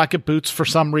rocket boots for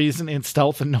some reason in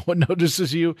stealth and no one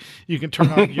notices you. You can turn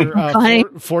on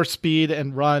your force speed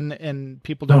and run and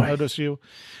people don't notice you.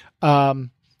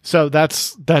 So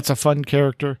that's a fun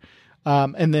character.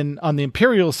 And then on the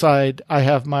Imperial side, I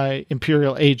have my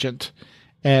Imperial agent,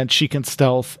 and she can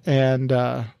stealth. And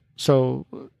so,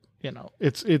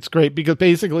 it's great because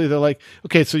basically they're like,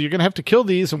 okay, so you're going to have to kill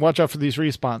these and watch out for these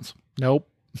respawns. Nope.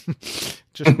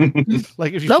 Just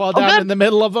if you fall down in the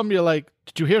middle of them, you're like,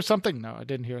 did you hear something? No, I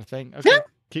didn't hear a thing. Okay,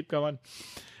 keep going.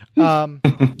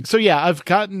 So yeah, I've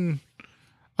gotten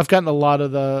a lot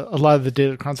of the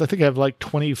Datacrons. I think I have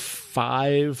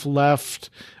 25 left.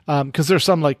 Cause there's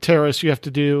some Terrace, you have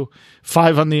to do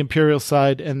 5 on the Imperial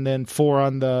side and then 4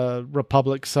 on the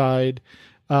Republic side.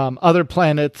 Other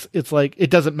planets, it's it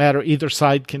doesn't matter. Either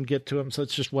side can get to them. So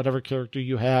it's just whatever character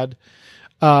you had.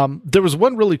 There was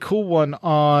one really cool one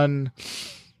on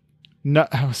Nar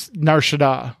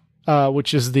Shaddaa,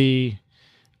 which is the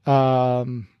High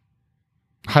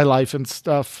Life and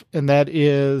stuff. And that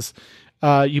is,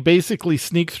 you basically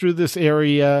sneak through this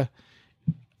area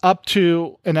up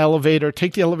to an elevator,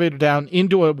 take the elevator down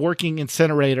into a working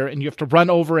incinerator, and you have to run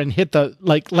over and hit the,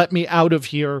 let me out of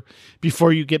here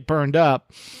before you get burned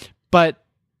up. But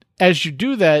as you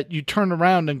do that, you turn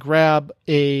around and grab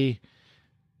a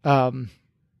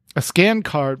scan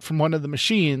card from one of the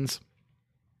machines.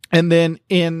 And then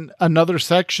in another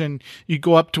section, you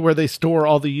go up to where they store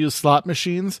all the used slot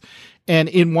machines. And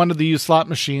in one of the used slot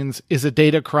machines is a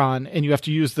Datacron, and you have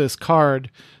to use this card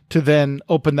to then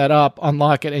open that up,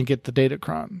 unlock it, and get the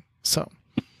Datacron. So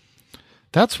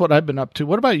that's what I've been up to.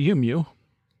 What about you, Mew?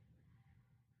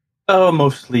 Oh,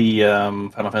 mostly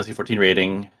Final Fantasy 14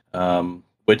 rating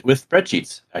with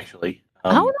spreadsheets, actually.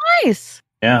 Nice.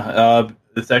 Yeah,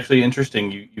 it's actually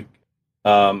interesting. You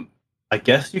I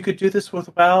guess you could do this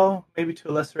with WoW, maybe to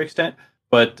a lesser extent,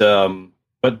 but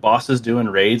bosses do in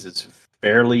raids, it's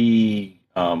fairly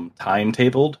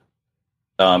timetabled.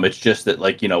 It's just that,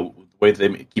 the way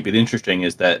they keep it interesting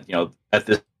is that, at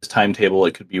this timetable,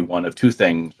 it could be one of 2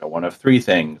 things, or one of 3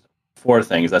 things, 4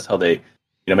 things. That's how they,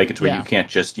 make it to where you can't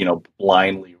just,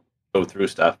 blindly go through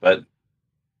stuff. But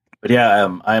yeah,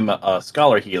 I'm a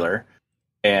scholar healer,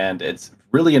 and it's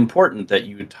really important that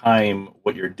you time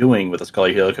what you're doing with a scholar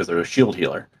healer because they're a shield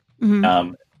healer.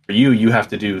 Mm-hmm. For you have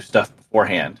to do stuff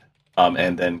beforehand,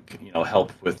 and then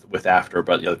help with after.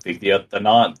 But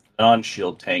the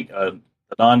non-shield tank, the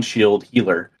non-shield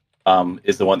healer,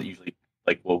 is the one that usually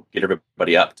will get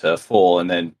everybody up to full, and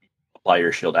then apply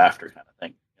your shield after kind of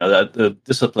thing. You know, the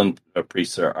disciplined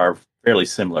priests are fairly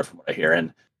similar from what I hear,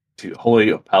 and to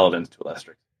holy paladins to a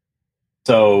lesser.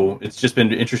 So it's just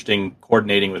been interesting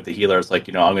coordinating with the healers. Like,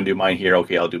 you know, I'm going to do mine here.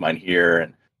 Okay, I'll do mine here,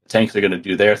 and the tanks are going to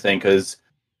do their thing because,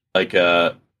 like,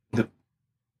 the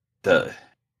Final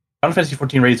Fantasy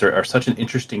 14 raids are such an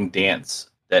interesting dance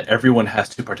that everyone has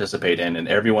to participate in and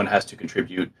everyone has to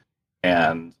contribute.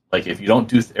 And like, if you don't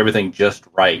do everything just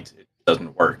right, it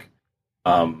doesn't work.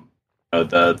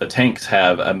 The tanks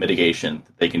have a mitigation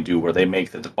that they can do where they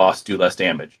make the boss do less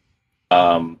damage.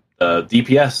 The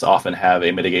DPS often have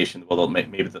a mitigation. Well,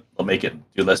 they'll make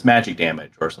it do less magic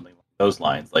damage or something along those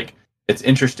lines. Like, it's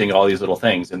interesting, all these little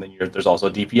things. And then there's also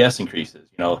DPS increases.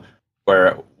 You know,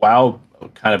 where WoW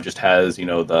kind of just has, you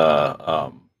know,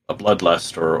 a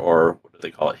bloodlust or what do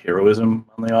they call it, heroism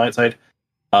on the outside.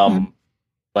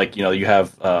 Like, you know, you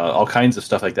have all kinds of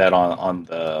stuff like that on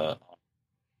the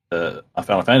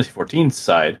Final Fantasy 14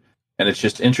 side, and it's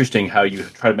just interesting how you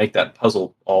try to make that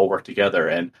puzzle all work together.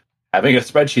 And having a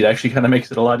spreadsheet actually kind of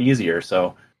makes it a lot easier.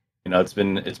 So, you know, it's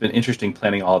been interesting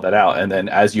planning all of that out. And then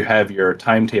as you have your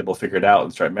timetable figured out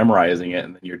and start memorizing it,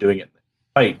 and then you're doing it in the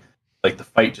fight, like the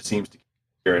fight just seems to get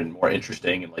easier and more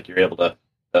interesting, and like you're able to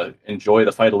enjoy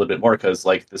the fight a little bit more because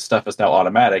like this stuff is now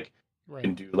automatic. Right.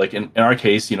 You can do, like in our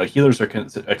case, you know, healers are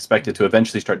expected to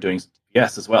eventually start doing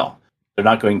DPS as well. They're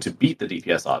not going to beat the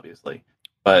DPS, obviously,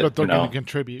 but they're going to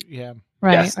contribute. Yeah,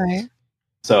 right, yes. right.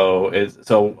 So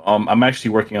I'm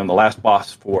actually working on the last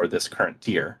boss for this current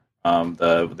tier.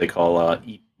 They call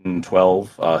Eden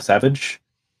 12 Savage,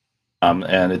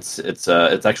 and it's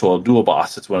actual dual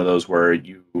boss. It's one of those where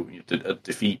you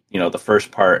defeat, you know, the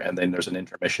first part, and then there's an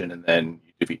intermission, and then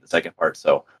you defeat the second part.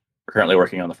 So we're currently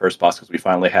working on the first boss because we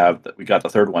finally we got the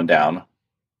third one down.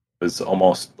 It was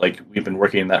almost like we've been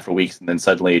working on that for weeks, and then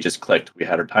suddenly it just clicked. We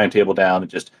had our timetable down, and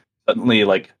just suddenly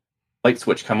like light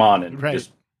switch come on, and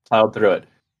just plowed through it.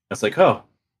 It's like, oh,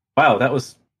 wow, that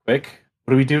was quick.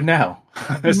 What do we do now?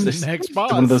 Next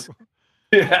boss. One of those,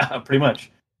 yeah, pretty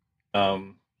much.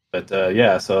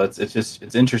 Yeah, so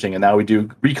it's interesting, and now we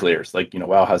do re-clears. Like, you know,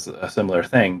 WoW has a similar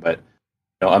thing, but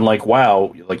you know, unlike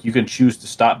WoW, like you can choose to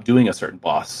stop doing a certain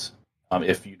boss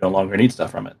if you no longer need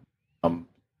stuff from it.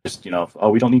 Just, you know,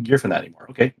 we don't need gear from that anymore.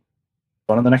 Okay,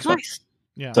 go on to the next one.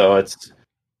 Yeah. So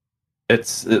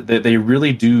they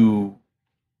really do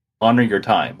honor your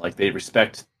time. Like, they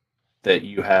respect that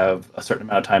you have a certain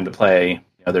amount of time to play.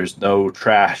 You know, there's no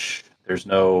trash. There's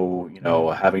no, you know,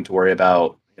 having to worry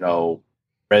about, you know,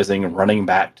 rezzing and running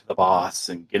back to the boss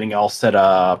and getting all set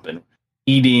up and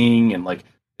eating, and like,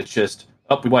 it's just,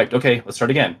 we wiped. Okay, let's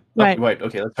start again. Right. We wiped.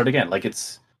 Okay, let's start again. Like,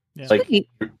 it's like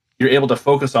you're able to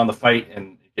focus on the fight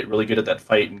and get really good at that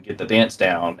fight and get the dance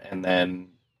down, and then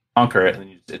conquer it,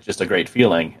 and it's just a great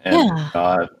feeling. And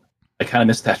I kind of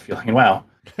miss that feeling in WoW.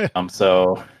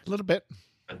 So a little bit.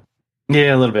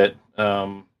 Yeah, a little bit.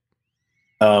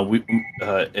 We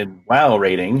in WoW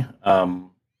rating,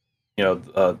 you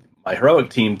know, my heroic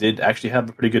team did actually have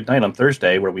a pretty good night on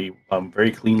Thursday, where we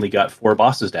very cleanly got 4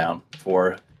 bosses down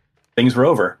before things were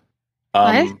over.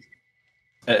 Nice.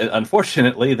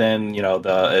 Unfortunately, then, you know,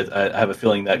 I have a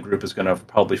feeling that group is going to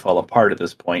probably fall apart at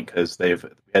this point, because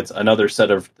it's another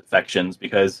set of defections,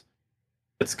 because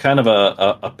it's kind of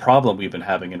a problem we've been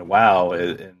having in WoW.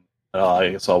 And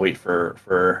I guess I'll wait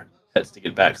for Pets to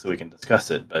get back so we can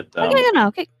discuss it. But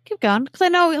okay, keep going, because I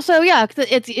know. So yeah, cause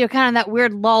it's, you're kind of that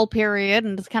weird lull period,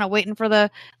 and just kind of waiting for the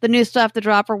new stuff to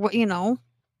drop, or what, you know.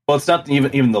 Well, it's not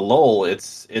even the lull.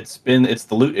 It's the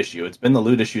loot issue. It's been the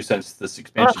loot issue since this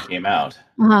expansion came out.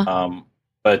 Uh-huh.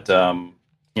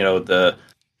 You know,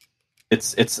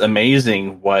 it's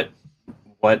amazing what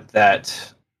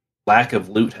that lack of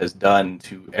loot has done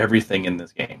to everything in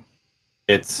this game.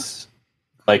 It's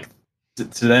like,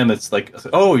 to them, it's like,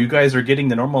 oh, you guys are getting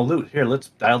the normal loot. Here, let's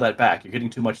dial that back. You're getting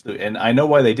too much loot. And I know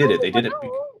why they did it. They did it.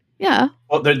 Yeah.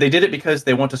 Well, they did it because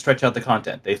they want to stretch out the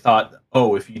content. They thought,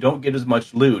 oh, if you don't get as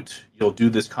much loot, you'll do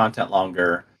this content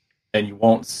longer, and you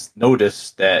won't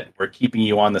notice that we're keeping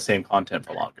you on the same content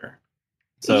for longer.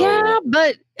 So, yeah,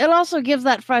 but it also gives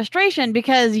that frustration,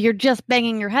 because you're just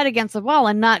banging your head against the wall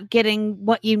and not getting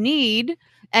what you need.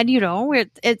 And, you know,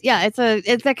 it's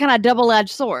a kind of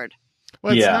double-edged sword.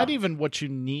 Well, it's not even what you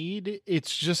need.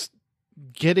 It's just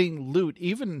getting loot.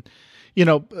 Even, you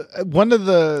know, one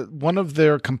of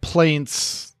their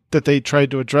complaints that they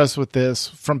tried to address with this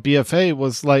from BFA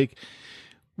was like,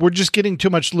 we're just getting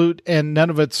too much loot and none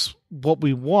of it's what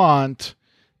we want.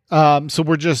 So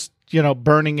we're just, you know,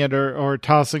 burning it or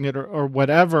tossing it or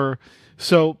whatever.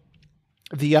 So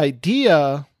the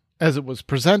idea, as it was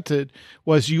presented,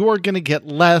 was you are going to get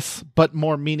less but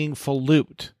more meaningful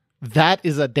loot. that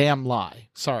is a damn lie.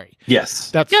 Sorry.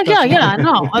 Yes. That's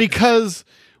No. Because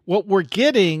what we're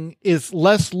getting is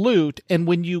less loot, and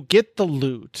when you get the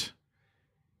loot,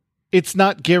 it's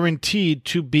not guaranteed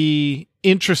to be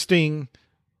interesting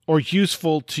or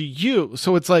useful to you.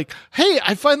 So it's like, hey,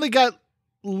 I finally got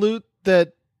loot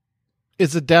that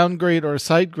is a downgrade or a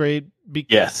side grade.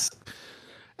 Yes.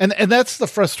 And that's the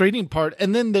frustrating part.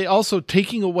 And then they also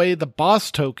taking away the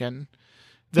boss token,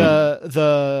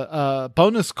 the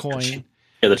bonus coin.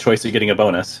 Yeah, the choice of getting a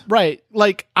bonus. Right.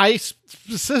 Like, I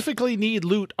specifically need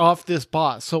loot off this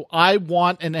boss, so I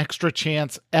want an extra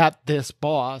chance at this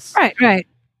boss. Right.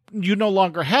 You no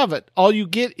longer have it. All you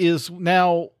get is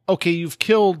now, okay, you've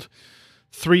killed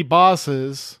 3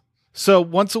 bosses, so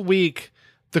once a week,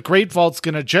 the Great Vault's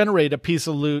going to generate a piece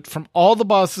of loot from all the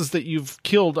bosses that you've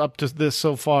killed up to this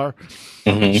so far.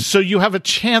 Mm-hmm. So you have a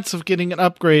chance of getting an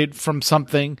upgrade from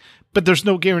something, but there's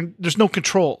no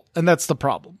control, and that's the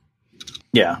problem.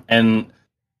 Yeah, and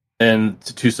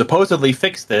to supposedly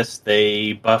fix this,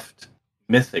 they buffed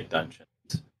Mythic dungeons.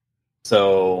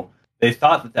 So they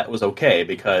thought that was okay,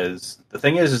 because the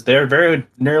thing is they're very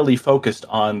narrowly focused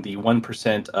on the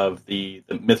 1% of the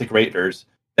Mythic Raiders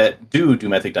that do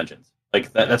Mythic dungeons.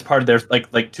 Like that's part of their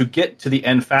like to get to the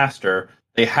end faster,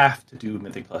 they have to do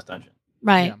Mythic Plus dungeon.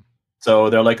 Right. Yeah. So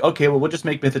they're like, okay, well, we'll just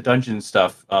make Mythic dungeon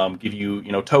stuff, give you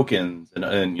tokens,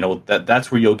 and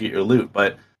that's where you'll get your loot.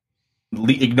 But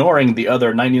ignoring the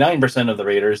other 99% of the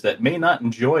raiders that may not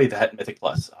enjoy that Mythic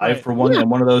Plus. Right. I, for one, am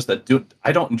one of those that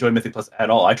I don't enjoy Mythic Plus at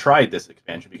all. I tried this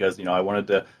expansion because I wanted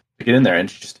to get in there,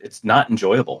 and it's not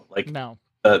enjoyable. Like, no.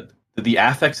 The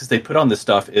affixes they put on this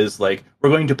stuff is like, we're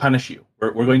going to punish you.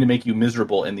 We're going to make you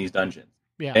miserable in these dungeons.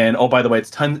 Yeah. And oh, by the way,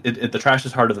 it's the trash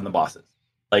is harder than the bosses.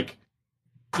 Like,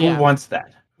 who wants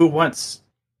that? Who wants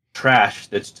trash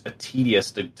that's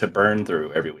tedious to burn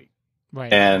through every week?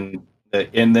 Right. And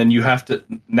then you have to.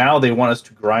 Now they want us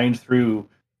to grind through,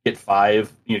 get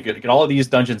 5. Get all of these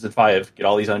dungeons in 5. Get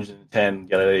all these dungeons in 10.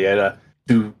 Yada yada.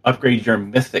 To upgrade your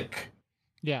mythic.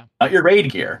 Yeah. Not your raid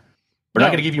gear. We're not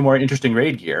going to give you more interesting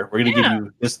raid gear. We're going to give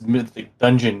you this mythic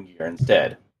dungeon gear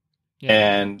instead. Yeah.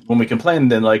 And when we complain,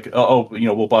 then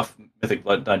we'll buff mythic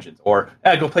dungeons, or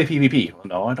go play PvP. Well,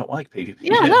 no, I don't like PvP.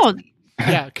 Yeah, no.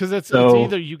 Yeah, because it's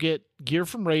either you get gear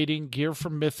from raiding, gear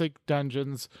from mythic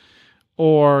dungeons,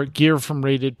 or gear from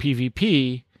raided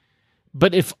PvP.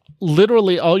 But if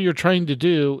literally all you're trying to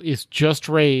do is just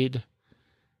raid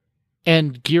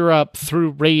and gear up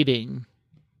through raiding,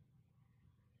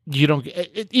 you don't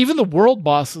even the world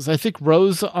bosses. I think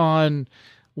Rose on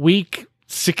week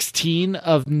 16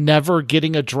 of never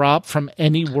getting a drop from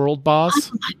any world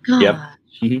boss. Oh my god! Yep.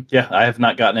 Mm-hmm. Yeah, I have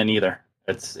not gotten any either.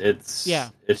 It's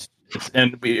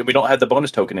and we don't have the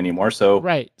bonus token anymore. So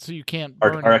right, so you can't.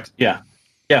 Yeah,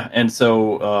 and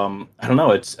so I don't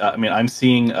know. It's I'm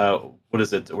seeing what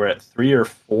is it? We're at 3 or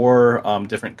 4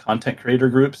 different content creator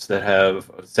groups that have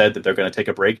said that they're going to take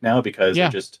a break now because they're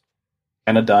just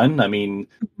kind of done. I mean,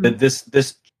 this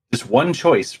one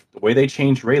choice, the way they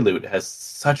changed Rayloot, has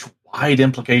such wide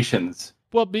implications.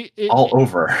 Well, all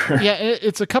over. Yeah,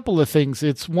 it's a couple of things.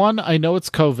 It's one, I know it's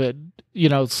COVID,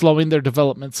 slowing their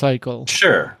development cycle.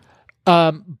 Sure.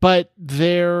 But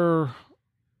the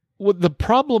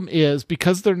problem is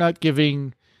because they're not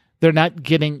getting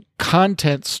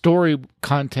story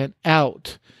content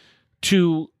out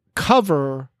to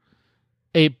cover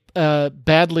a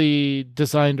badly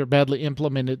designed or badly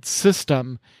implemented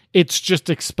system, it's just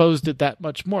exposed it that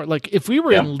much more. Like if we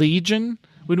were in Legion,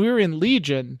 when we were in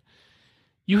Legion,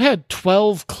 you had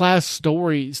 12 class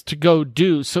stories to go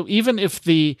do. So even if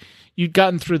you'd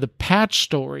gotten through the patch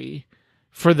story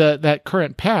for that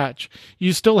current patch,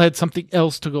 you still had something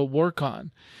else to go work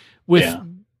on. With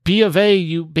B of A,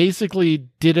 you basically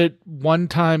did it one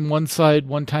time one side,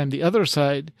 one time the other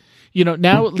side.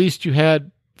 Now at least you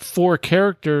had 4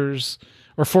 characters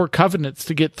or 4 covenants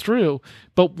to get through.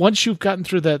 But once you've gotten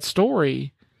through that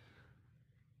story,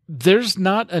 there's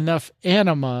not enough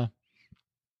anima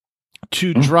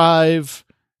to drive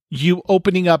you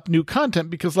opening up new content,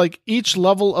 because like each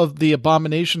level of the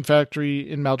Abomination Factory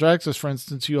in Maldraxxus, for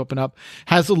instance, you open up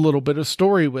has a little bit of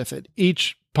story with it.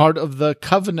 Each part of the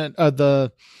covenant,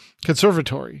 the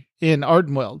conservatory in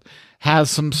Ardenweld has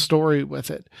some story with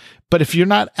it. But if you're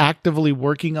not actively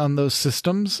working on those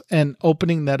systems and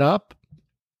opening that up,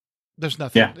 there's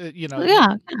nothing, And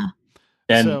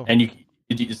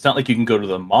it's not like you can go to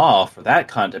the maw for that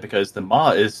content, because the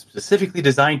maw is specifically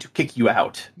designed to kick you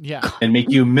out and make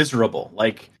you miserable.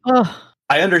 Like,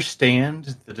 I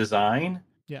understand the design,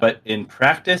 but in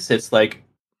practice, it's like,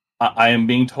 I am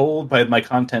being told by my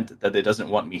content that it doesn't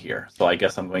want me here, so I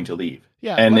guess I'm going to leave.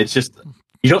 Yeah, and it's just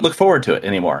you don't look forward to it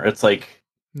anymore. It's like,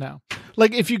 no,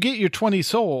 like if you get your 20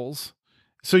 souls,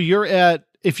 so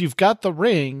if you've got the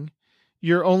ring,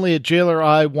 you're only at Jailer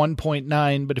Eye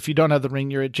 1.9, but if you don't have the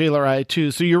ring, you're at Jailer Eye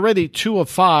 2. So you're already 2 of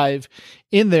 5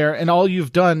 in there, and all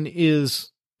you've done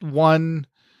is one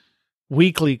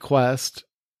weekly quest.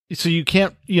 So you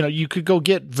can't, you could go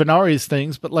get Venari's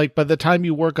things, but like by the time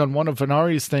you work on one of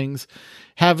Venari's things,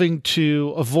 having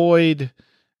to avoid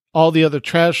all the other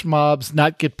trash mobs,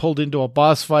 not get pulled into a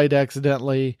boss fight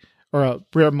accidentally or a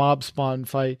rare mob spawn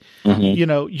fight,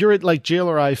 you're at like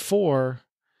Jailer Eye 4.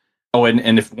 Oh,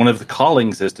 and if one of the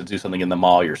callings is to do something in the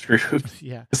mall, you're screwed.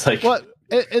 Yeah. It's like, well,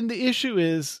 and the issue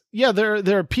is,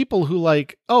 there are people who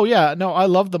like, oh yeah, no, I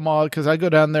love the mall because I go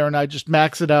down there and I just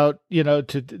max it out,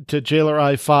 to Jailer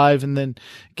Eye 5 and then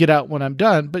get out when I'm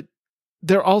done. But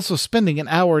they're also spending an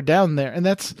hour down there. And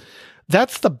that's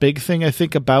the big thing I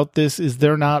think about this is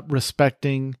they're not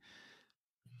respecting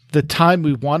the time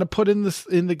we want to put in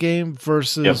the game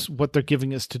versus what they're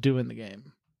giving us to do in the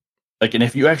game. Like, and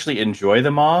if you actually enjoy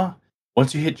the mall,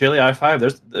 once you hit Jailer Eye 5,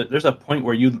 there's a point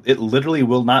where it literally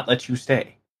will not let you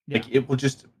stay. Yeah. Like it will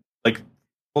just like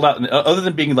pull out. Other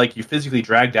than being like you physically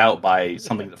dragged out by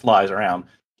something that flies around,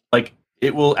 like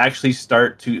it will actually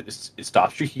it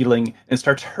stops your healing and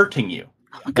starts hurting you.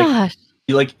 Oh gosh!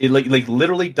 It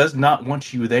literally does not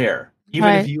want you there, even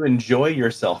if you enjoy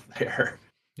yourself there.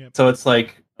 Yep. So it's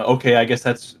like, okay, I guess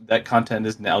that content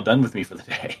is now done with me for the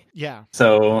day. Yeah.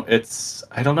 So it's,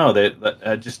 I don't know,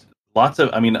 that just lots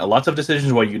of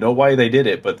decisions why they did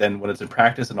it, but then when it's in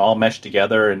practice and all meshed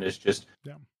together and it's just,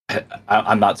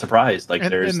 I'm not surprised. Like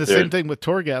and the same thing with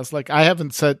Torghast. Like I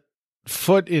haven't set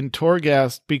foot in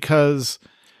Torghast because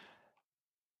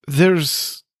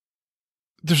there's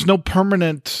no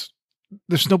permanent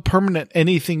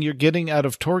anything you're getting out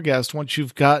of Torghast once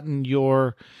you've gotten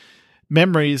your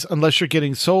memories, unless you're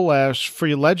getting Soul Ash for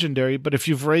your legendary. But if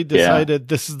you've already decided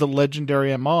this is the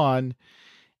legendary I'm on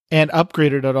and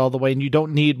upgraded it all the way, and you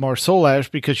don't need more Soul Ash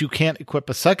because you can't equip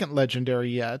a second legendary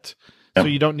yet, so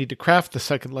you don't need to craft the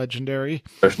second legendary.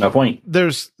 There's no point.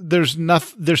 There's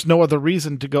no other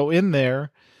reason to go in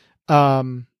there.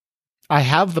 I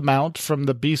have the mount from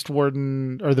the Beast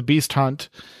Warden or the Beast Hunt,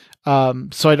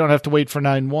 so I don't have to wait for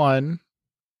 9-1.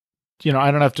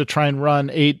 I don't have to try and run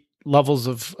 8 levels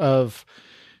of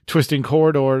twisting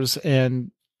corridors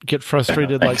and get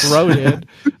frustrated like Ro did.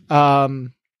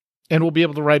 And we'll be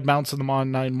able to ride mounts in them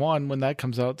on 9-1 when that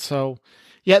comes out. So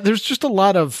yeah, there's just there's a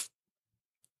lot of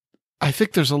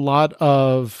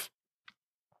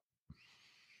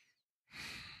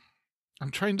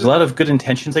good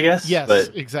intentions, I guess. Yes,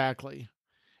 but exactly.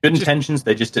 Good intentions,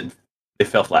 they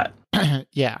fell flat.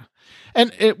 Yeah.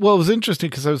 And it was interesting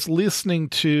because I was listening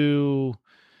to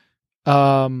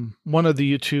one of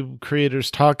the YouTube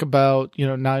creators talk about,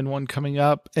 9-1 coming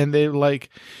up, and they're like,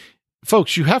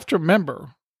 folks, you have to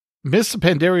remember, Mists of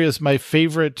Pandaria is my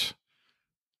favorite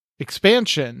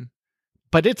expansion,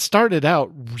 but it started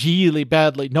out really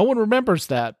badly. No one remembers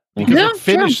that because it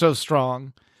finished so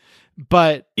strong.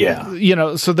 But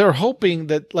so they're hoping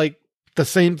that like the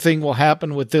same thing will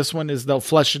happen with this one, is they'll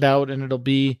flesh it out and it'll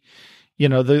be,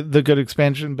 the good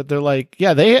expansion. But they're like,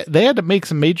 they had to make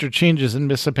some major changes in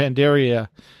Mists of Pandaria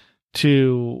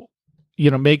to,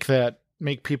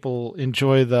 make people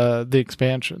enjoy the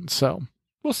expansion. So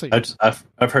we'll see.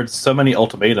 I've heard so many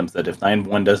ultimatums that if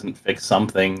 9-1 doesn't fix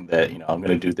something, that I'm going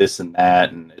to do this and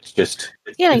that, and it's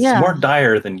more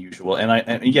dire than usual. And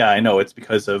I know it's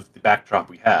because of the backdrop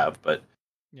we have, but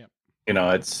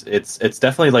it's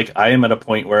definitely like I am at a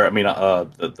point where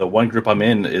the one group I'm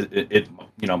in it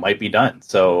might be done.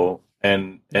 So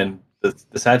and the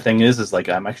sad thing is like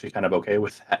I'm actually kind of okay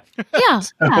with that. Yeah.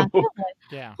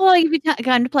 Yeah. Well, you've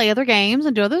gotten to play other games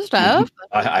and do other stuff.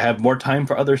 I have more time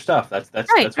for other stuff. That's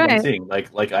what I'm seeing.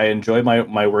 Like I enjoy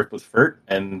my work with FERT,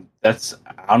 and that's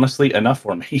honestly enough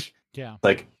for me. Yeah.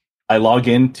 Like I log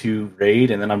in to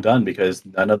raid and then I'm done because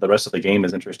none of the rest of the game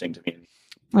is interesting to me.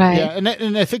 Right. Yeah,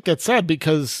 and I think that's sad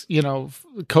because,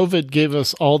 COVID gave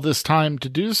us all this time to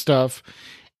do stuff.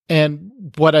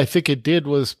 And what I think it did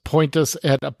was point us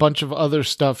at a bunch of other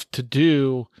stuff to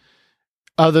do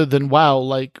other than WoW.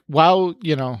 Like WoW,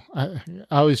 I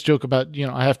always joke about,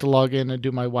 I have to log in and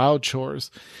do my WoW chores.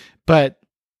 But,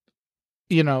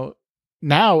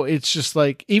 now it's just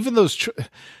like, even those,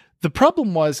 the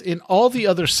problem was in all the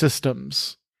other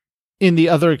systems, in the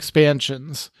other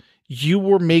expansions, you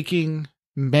were making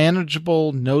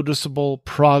manageable, noticeable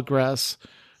progress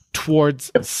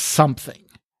towards something.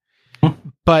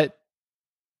 But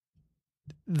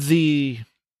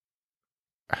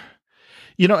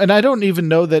and I don't even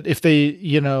know that if they,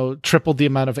 tripled the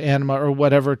amount of anima or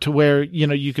whatever to where,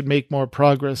 you could make more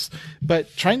progress,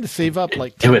 but trying to save up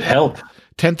like it would help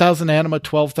 10,000 anima,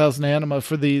 12,000 anima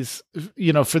for these,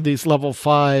 for these level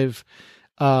 5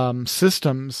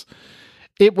 systems,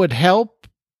 it would help,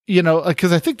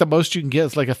 because I think the most you can get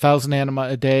is like 1,000 anima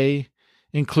a day,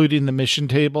 including the mission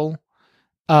table.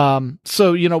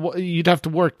 So, you'd have to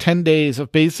work 10 days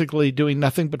of basically doing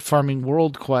nothing but farming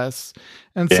world quests.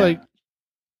 And it's like,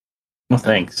 no,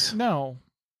 thanks. No.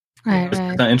 Right. It's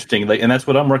kind of interesting. Like, and that's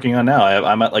what I'm working on now.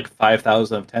 I'm at like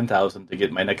 5,000 of 10,000 to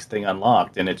get my next thing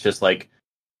unlocked. And it's just like,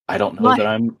 I don't know that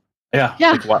I'm,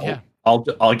 Like,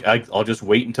 I'll just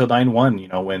wait until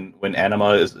 9.1, when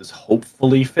anima is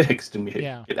hopefully fixed and we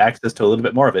get access to a little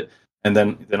bit more of it. And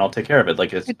then I'll take care of it.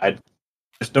 Like, I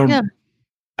just don't,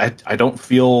 I don't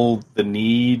feel the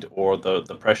need or the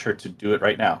pressure to do it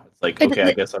right now. It's like, okay,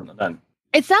 I guess I'm done.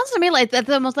 It sounds to me like that's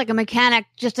almost like a mechanic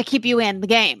just to keep you in the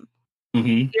game.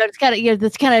 Mm-hmm. It's kind of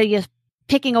it's kind of just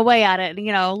picking away at it.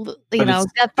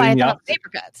 Death by paper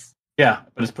cuts. Yeah,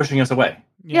 but it's pushing us away.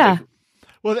 Yeah.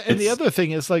 Well, and the other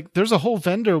thing is like there's a whole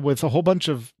vendor with a whole bunch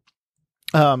of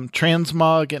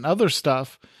transmog and other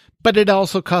stuff, but it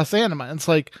also costs anima. It's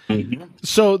like,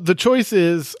 so the choice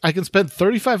is I can spend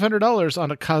 $3,500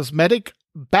 on a cosmetic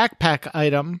backpack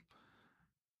item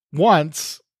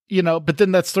once, but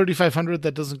then that's $3,500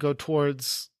 that doesn't go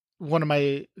towards one of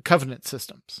my Covenant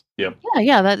systems. Yep.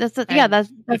 Yeah. That's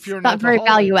not very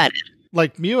value added.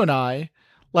 Like Mew and I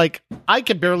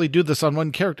can barely do this on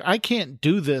one character. I can't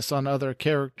do this on other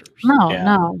characters.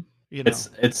 No.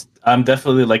 It's I'm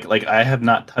definitely like I have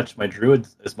not touched my druid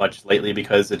as much lately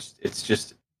because it's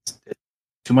just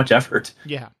too much effort.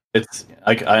 Yeah. It's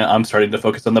like I'm starting to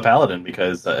focus on the paladin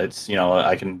because it's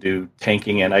I can do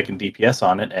tanking and I can DPS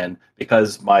on it, and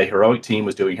because my heroic team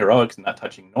was doing heroics and not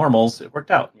touching normals, it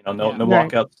worked out. No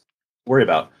walkouts to worry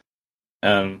about.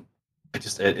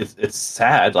 It's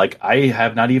sad. Like I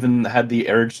have not even had the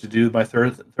urge to do my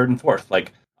third and fourth.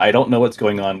 Like I don't know what's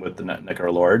going on with the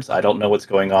Necro Lords. I don't know what's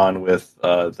going on with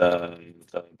the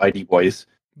ID boys.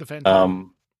 The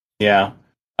Phantom.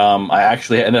 I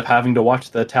actually ended up having to watch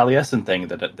the Taliesin thing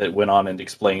that went on and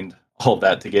explained all of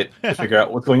that to figure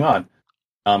out what's going on.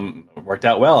 It worked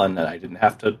out well, and I didn't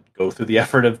have to go through the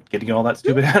effort of getting all that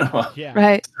stupid anima. Yeah,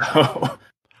 right. So,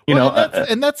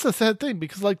 and that's the sad thing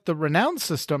because like the renown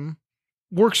system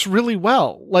works really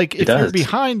well. Like if you're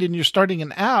behind and you're starting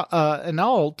an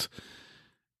alt,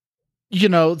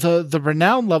 the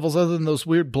renown levels, other than those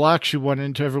weird blocks you run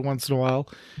into every once in a while,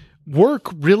 work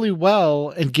really well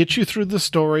and get you through the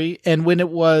story. And when it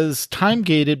was time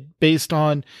gated based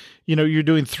on, you're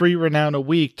doing 3 renown a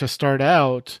week to start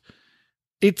out,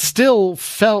 it still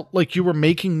felt like you were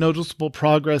making noticeable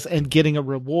progress and getting a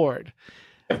reward.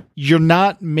 You're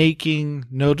not making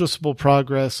noticeable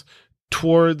progress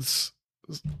towards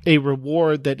a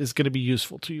reward that is going to be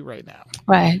useful to you right now.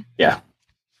 Right. Yeah.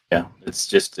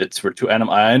 It's for 2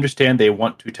 anima. I understand they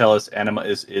want to tell us anima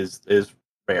is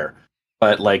rare.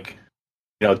 But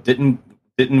didn't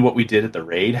what we did at the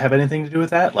raid have anything to do with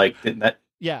that? Like, didn't that?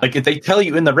 Yeah. Like, if they tell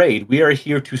you in the raid, we are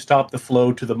here to stop the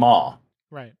flow to the maw.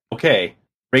 Right. Okay,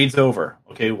 raid's over.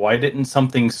 Okay, why didn't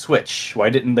something switch?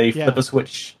 Why didn't they flip a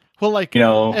switch? Well,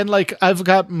 and I've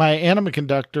got my anima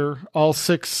conductor, all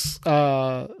 6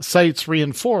 sites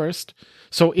reinforced,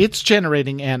 so it's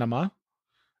generating anima.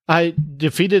 I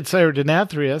defeated Sire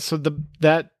Denathria, so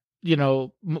that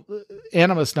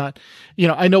anima's not,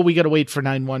 I know we got to wait for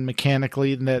 9.1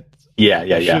 mechanically and that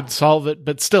should solve it,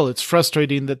 but still it's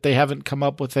frustrating that they haven't come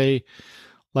up with a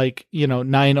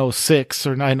 906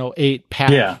 or 908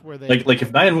 patch. Yeah. Where they like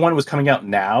if 9.1 was coming out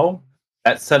now,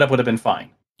 that setup would have been fine.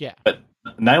 Yeah. But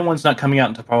 9.1's not coming out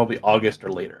until probably August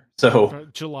or later. So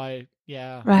July.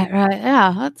 Yeah. Right.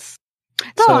 Yeah. It's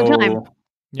a long time.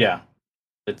 Yeah.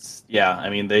 I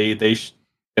mean,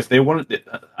 if they wanted,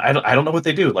 I don't know what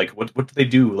they do. Like, what do they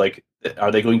do? Like,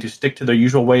 are they going to stick to their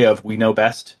usual way of we know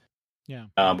best? Yeah.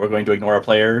 We're going to ignore our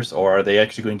players, or are they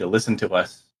actually going to listen to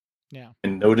us? Yeah.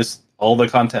 And notice all the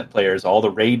content players, all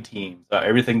the raid teams,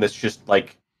 everything that's just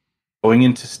like going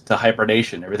into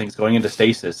hibernation. Everything's going into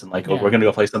stasis, and we're going to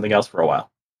go play something else for a while.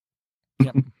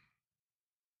 Yep.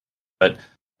 But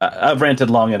I've ranted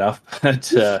long enough.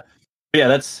 But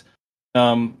that's.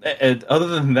 Other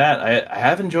than that, I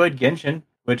have enjoyed Genshin,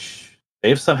 which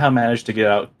they've somehow managed to get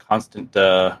out constant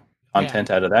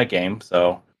content out of that game.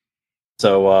 So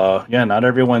not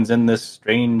everyone's in this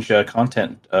strange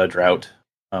content drought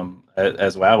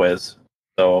as WoW is.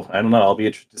 So I don't know. I'll be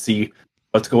interested to see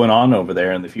what's going on over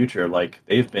there in the future. Like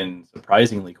they've been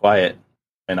surprisingly quiet,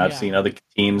 and I've seen other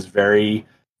teams very,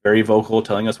 very vocal,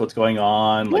 telling us what's going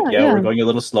on. Like, we're going a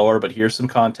little slower, but here's some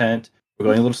content. We're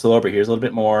going a little slower, but here's a little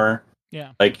bit more.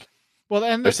 Yeah. Like, well,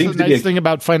 and that's the nice thing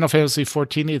about Final Fantasy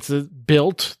XIV. It's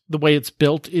built, the way it's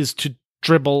built is to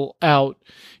dribble out,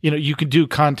 you can do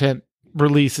content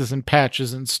releases and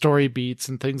patches and story beats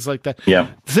and things like that. Yeah.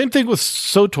 Same thing with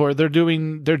SOTOR. They're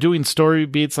doing story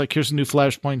beats, like here's a new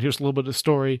Flashpoint, here's a little bit of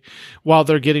story, while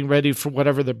they're getting ready for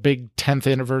whatever the big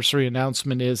 10th anniversary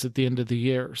announcement is at the end of the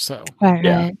year. So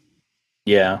yeah.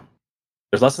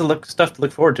 There's lots of stuff to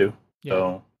look forward to. Yeah.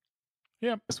 So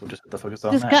yeah, I guess we'll just have to focus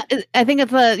on that. I think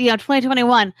it's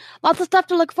 2021. Lots of stuff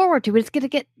to look forward to. We just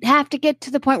have to get to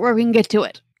the point where we can get to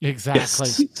it. Exactly.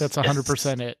 Yes. That's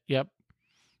 100% it. Yep.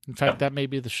 In fact, that may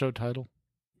be the show title.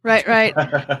 Right.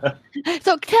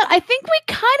 So, Ted, I think we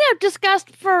kind of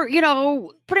discussed for,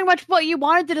 pretty much what you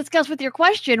wanted to discuss with your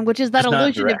question, which is that it's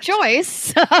illusion of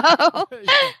choice. So,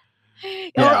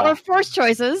 or forced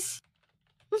choices.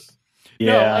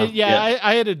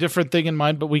 I had a different thing in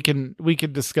mind, but we can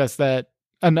discuss that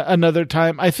another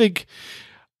time. I think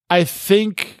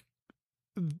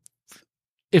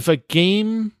if a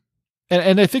game,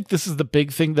 and I think this is the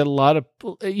big thing that a lot of,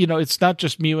 it's not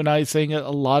just me and I saying it, a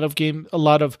lot of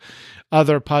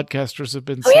other podcasters have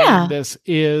been saying this,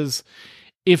 is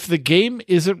if the game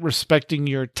isn't respecting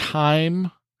your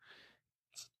time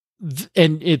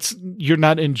and you're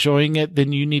not enjoying it,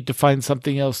 then you need to find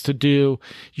something else to do.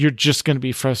 You're just going to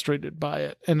be frustrated by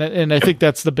it. And I think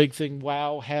that's the big thing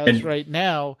WoW has right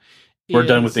now. We're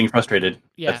done with being frustrated.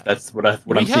 Yeah. That's what I'm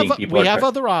seeing. We have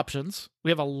other options. We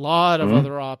have a lot of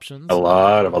other options. A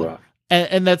lot of other options.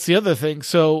 And that's the other thing.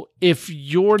 So if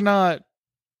you're not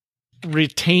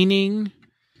retaining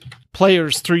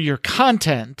players through your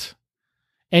content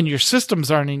and your systems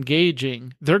aren't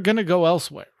engaging, they're going to go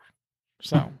elsewhere.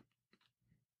 So.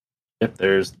 Yep,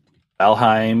 there's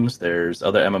Valheim's, there's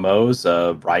other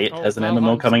MMOs. Riot has an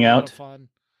MMO coming out. Fun.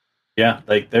 Yeah,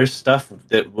 like there's stuff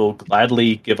that will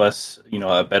gladly give us,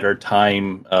 a better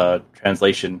time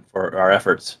translation for our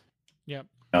efforts. Yep.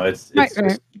 It's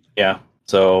just, yeah.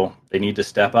 So they need to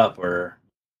step up. We're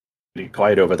pretty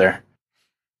quiet over there.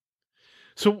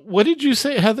 So what did you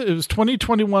say, Heather? It was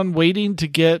 2021 waiting to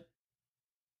get...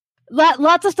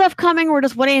 Lots of stuff coming. We're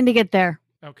just waiting to get there.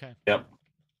 Okay. Yep.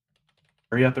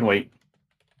 Hurry up and wait.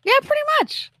 Yeah, pretty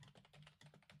much.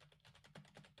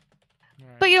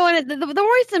 But the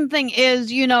worrisome thing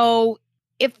is,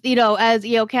 if as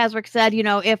Kazric said,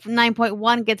 if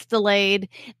 9.1 gets delayed,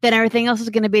 then everything else is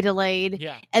going to be delayed.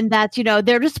 Yeah. And that's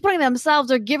they're just putting themselves,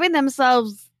 they're giving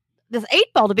themselves this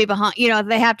 8 ball to be behind.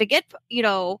 They have to get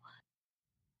Yeah.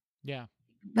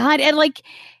 behind, and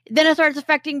then it starts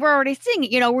affecting. We're already seeing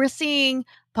it. We're seeing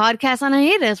podcasts on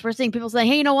hiatus. We're seeing people saying,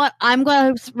 hey, you know what? I'm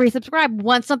going to resubscribe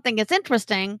once something gets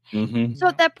interesting. Mm-hmm. So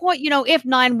at that point, if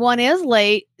 9.1 is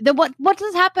late, then what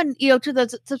does happen, to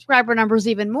the subscriber numbers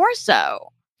even more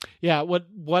so? Yeah.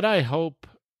 What I hope,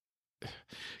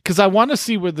 because I want to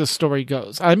see where this story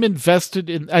goes. I'm invested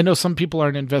in, I know some people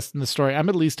aren't invested in the story. I'm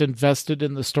at least invested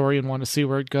in the story and want to see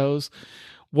where it goes.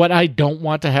 What I don't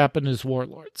want to happen is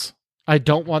Warlords. I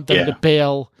don't want them to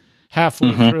bail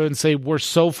halfway through and say we're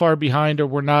so far behind or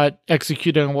we're not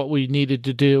executing on what we needed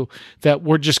to do that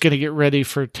we're just going to get ready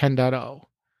for 10.0.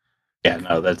 Yeah,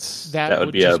 no, that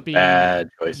would be a bad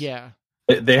choice. Yeah.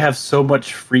 They have so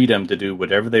much freedom to do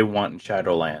whatever they want in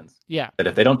Shadowlands. Yeah. That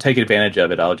if they don't take advantage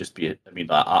of it, I'll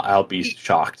be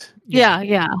shocked.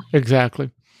 Yeah.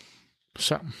 Exactly.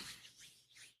 So.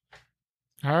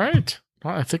 All right.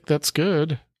 Well, I think that's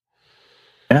good.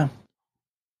 Yeah.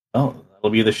 Well,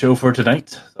 that'll be the show for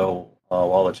tonight. So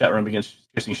while the chat room begins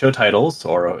suggesting show titles,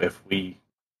 or if we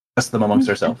discuss them amongst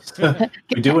ourselves,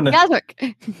 we do.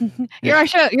 You're our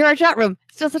show. You're our chat room.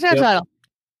 It's just a show title.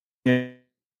 Yeah.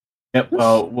 Yep.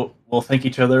 Well, we'll thank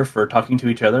each other for talking to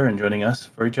each other and joining us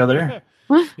for each other.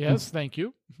 Yes, thank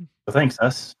you. So thanks,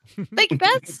 us. Thank you,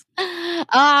 Beth.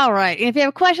 All right. If you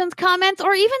have questions, comments,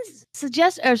 or even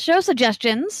show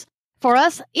suggestions for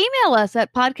us, email us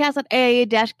at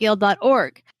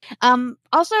podcast@aie-guild.org.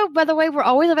 Also, by the way, we're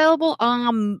always available.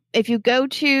 If you go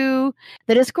to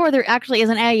the Discord, there actually is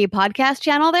an AIE Podcast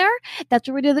channel there. That's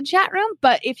where we do the chat room.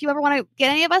 But if you ever want to get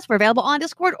any of us, we're available on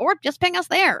Discord or just ping us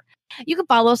there. You can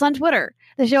follow us on Twitter.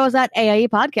 The show is at AIE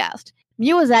Podcast.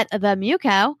 Mew is at The Mew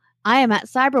Cow. I am at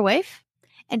Cyberwaif.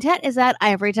 And Tet is at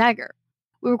Ivory Tiger.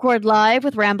 We record live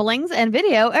with ramblings and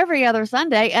video every other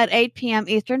Sunday at 8 p.m.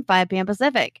 Eastern, 5 p.m.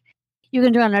 Pacific. You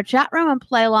can join our chat room and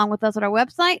play along with us at our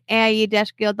website,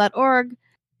 aie-guild.org,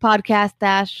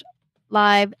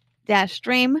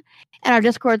 podcast-live-stream, and our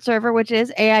Discord server, which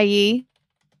is AIE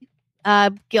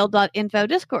guild.info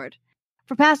Discord.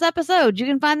 For past episodes, you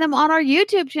can find them on our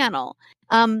YouTube channel.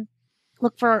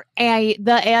 Look for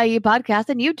the AIE Podcast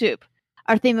on YouTube.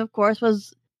 Our theme, of course,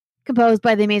 was composed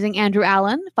by the amazing Andrew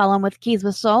Allen. Follow him with Keys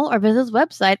with Soul or visit his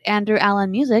website,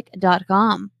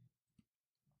 andrewallenmusic.com.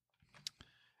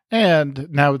 And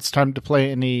now it's time to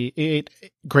play any 8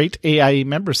 great AIE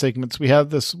member segments we have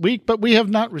this week, but we have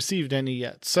not received any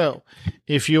yet. So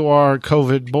if you are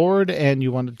COVID bored and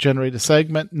you want to generate a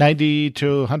segment, 90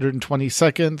 to 120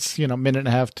 seconds, minute and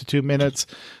a half to 2 minutes,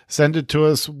 send it to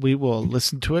us. We will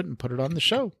listen to it and put it on the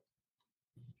show.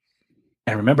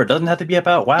 And remember, it doesn't have to be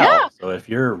about WoW. Yeah. So if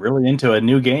you're really into a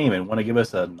new game and want to give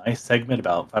us a nice segment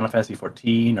about Final Fantasy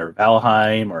XIV or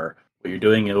Valheim or what you're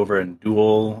doing over in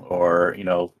Duel or,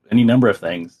 any number of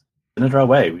things, send it our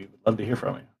way. We would love to hear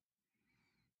from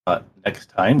you. Next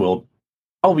time, we'll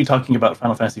probably be talking about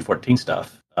Final Fantasy XIV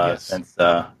stuff, Yes.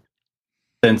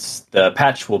 since the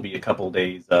patch will be a couple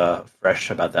days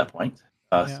fresh about that point.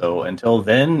 Yeah. So until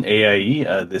then,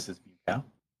 AIE, this is Mikau.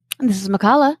 And this is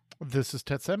Makala. This is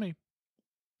Tetsemi.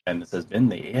 And this has been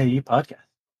the AIE Podcast.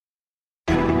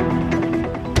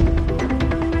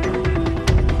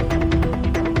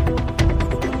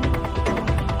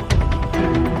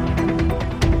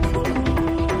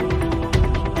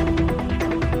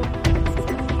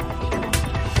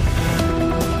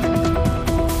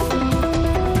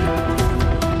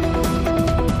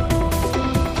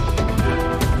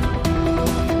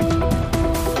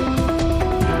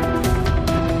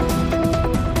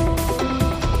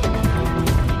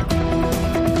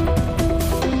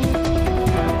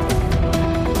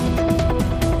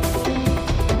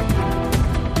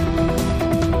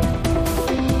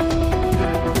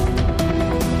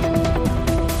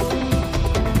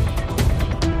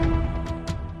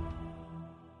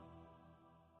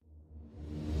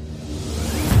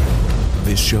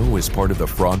 This show is part of the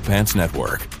Frog Pants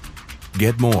Network.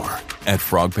 Get more at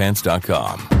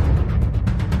frogpants.com.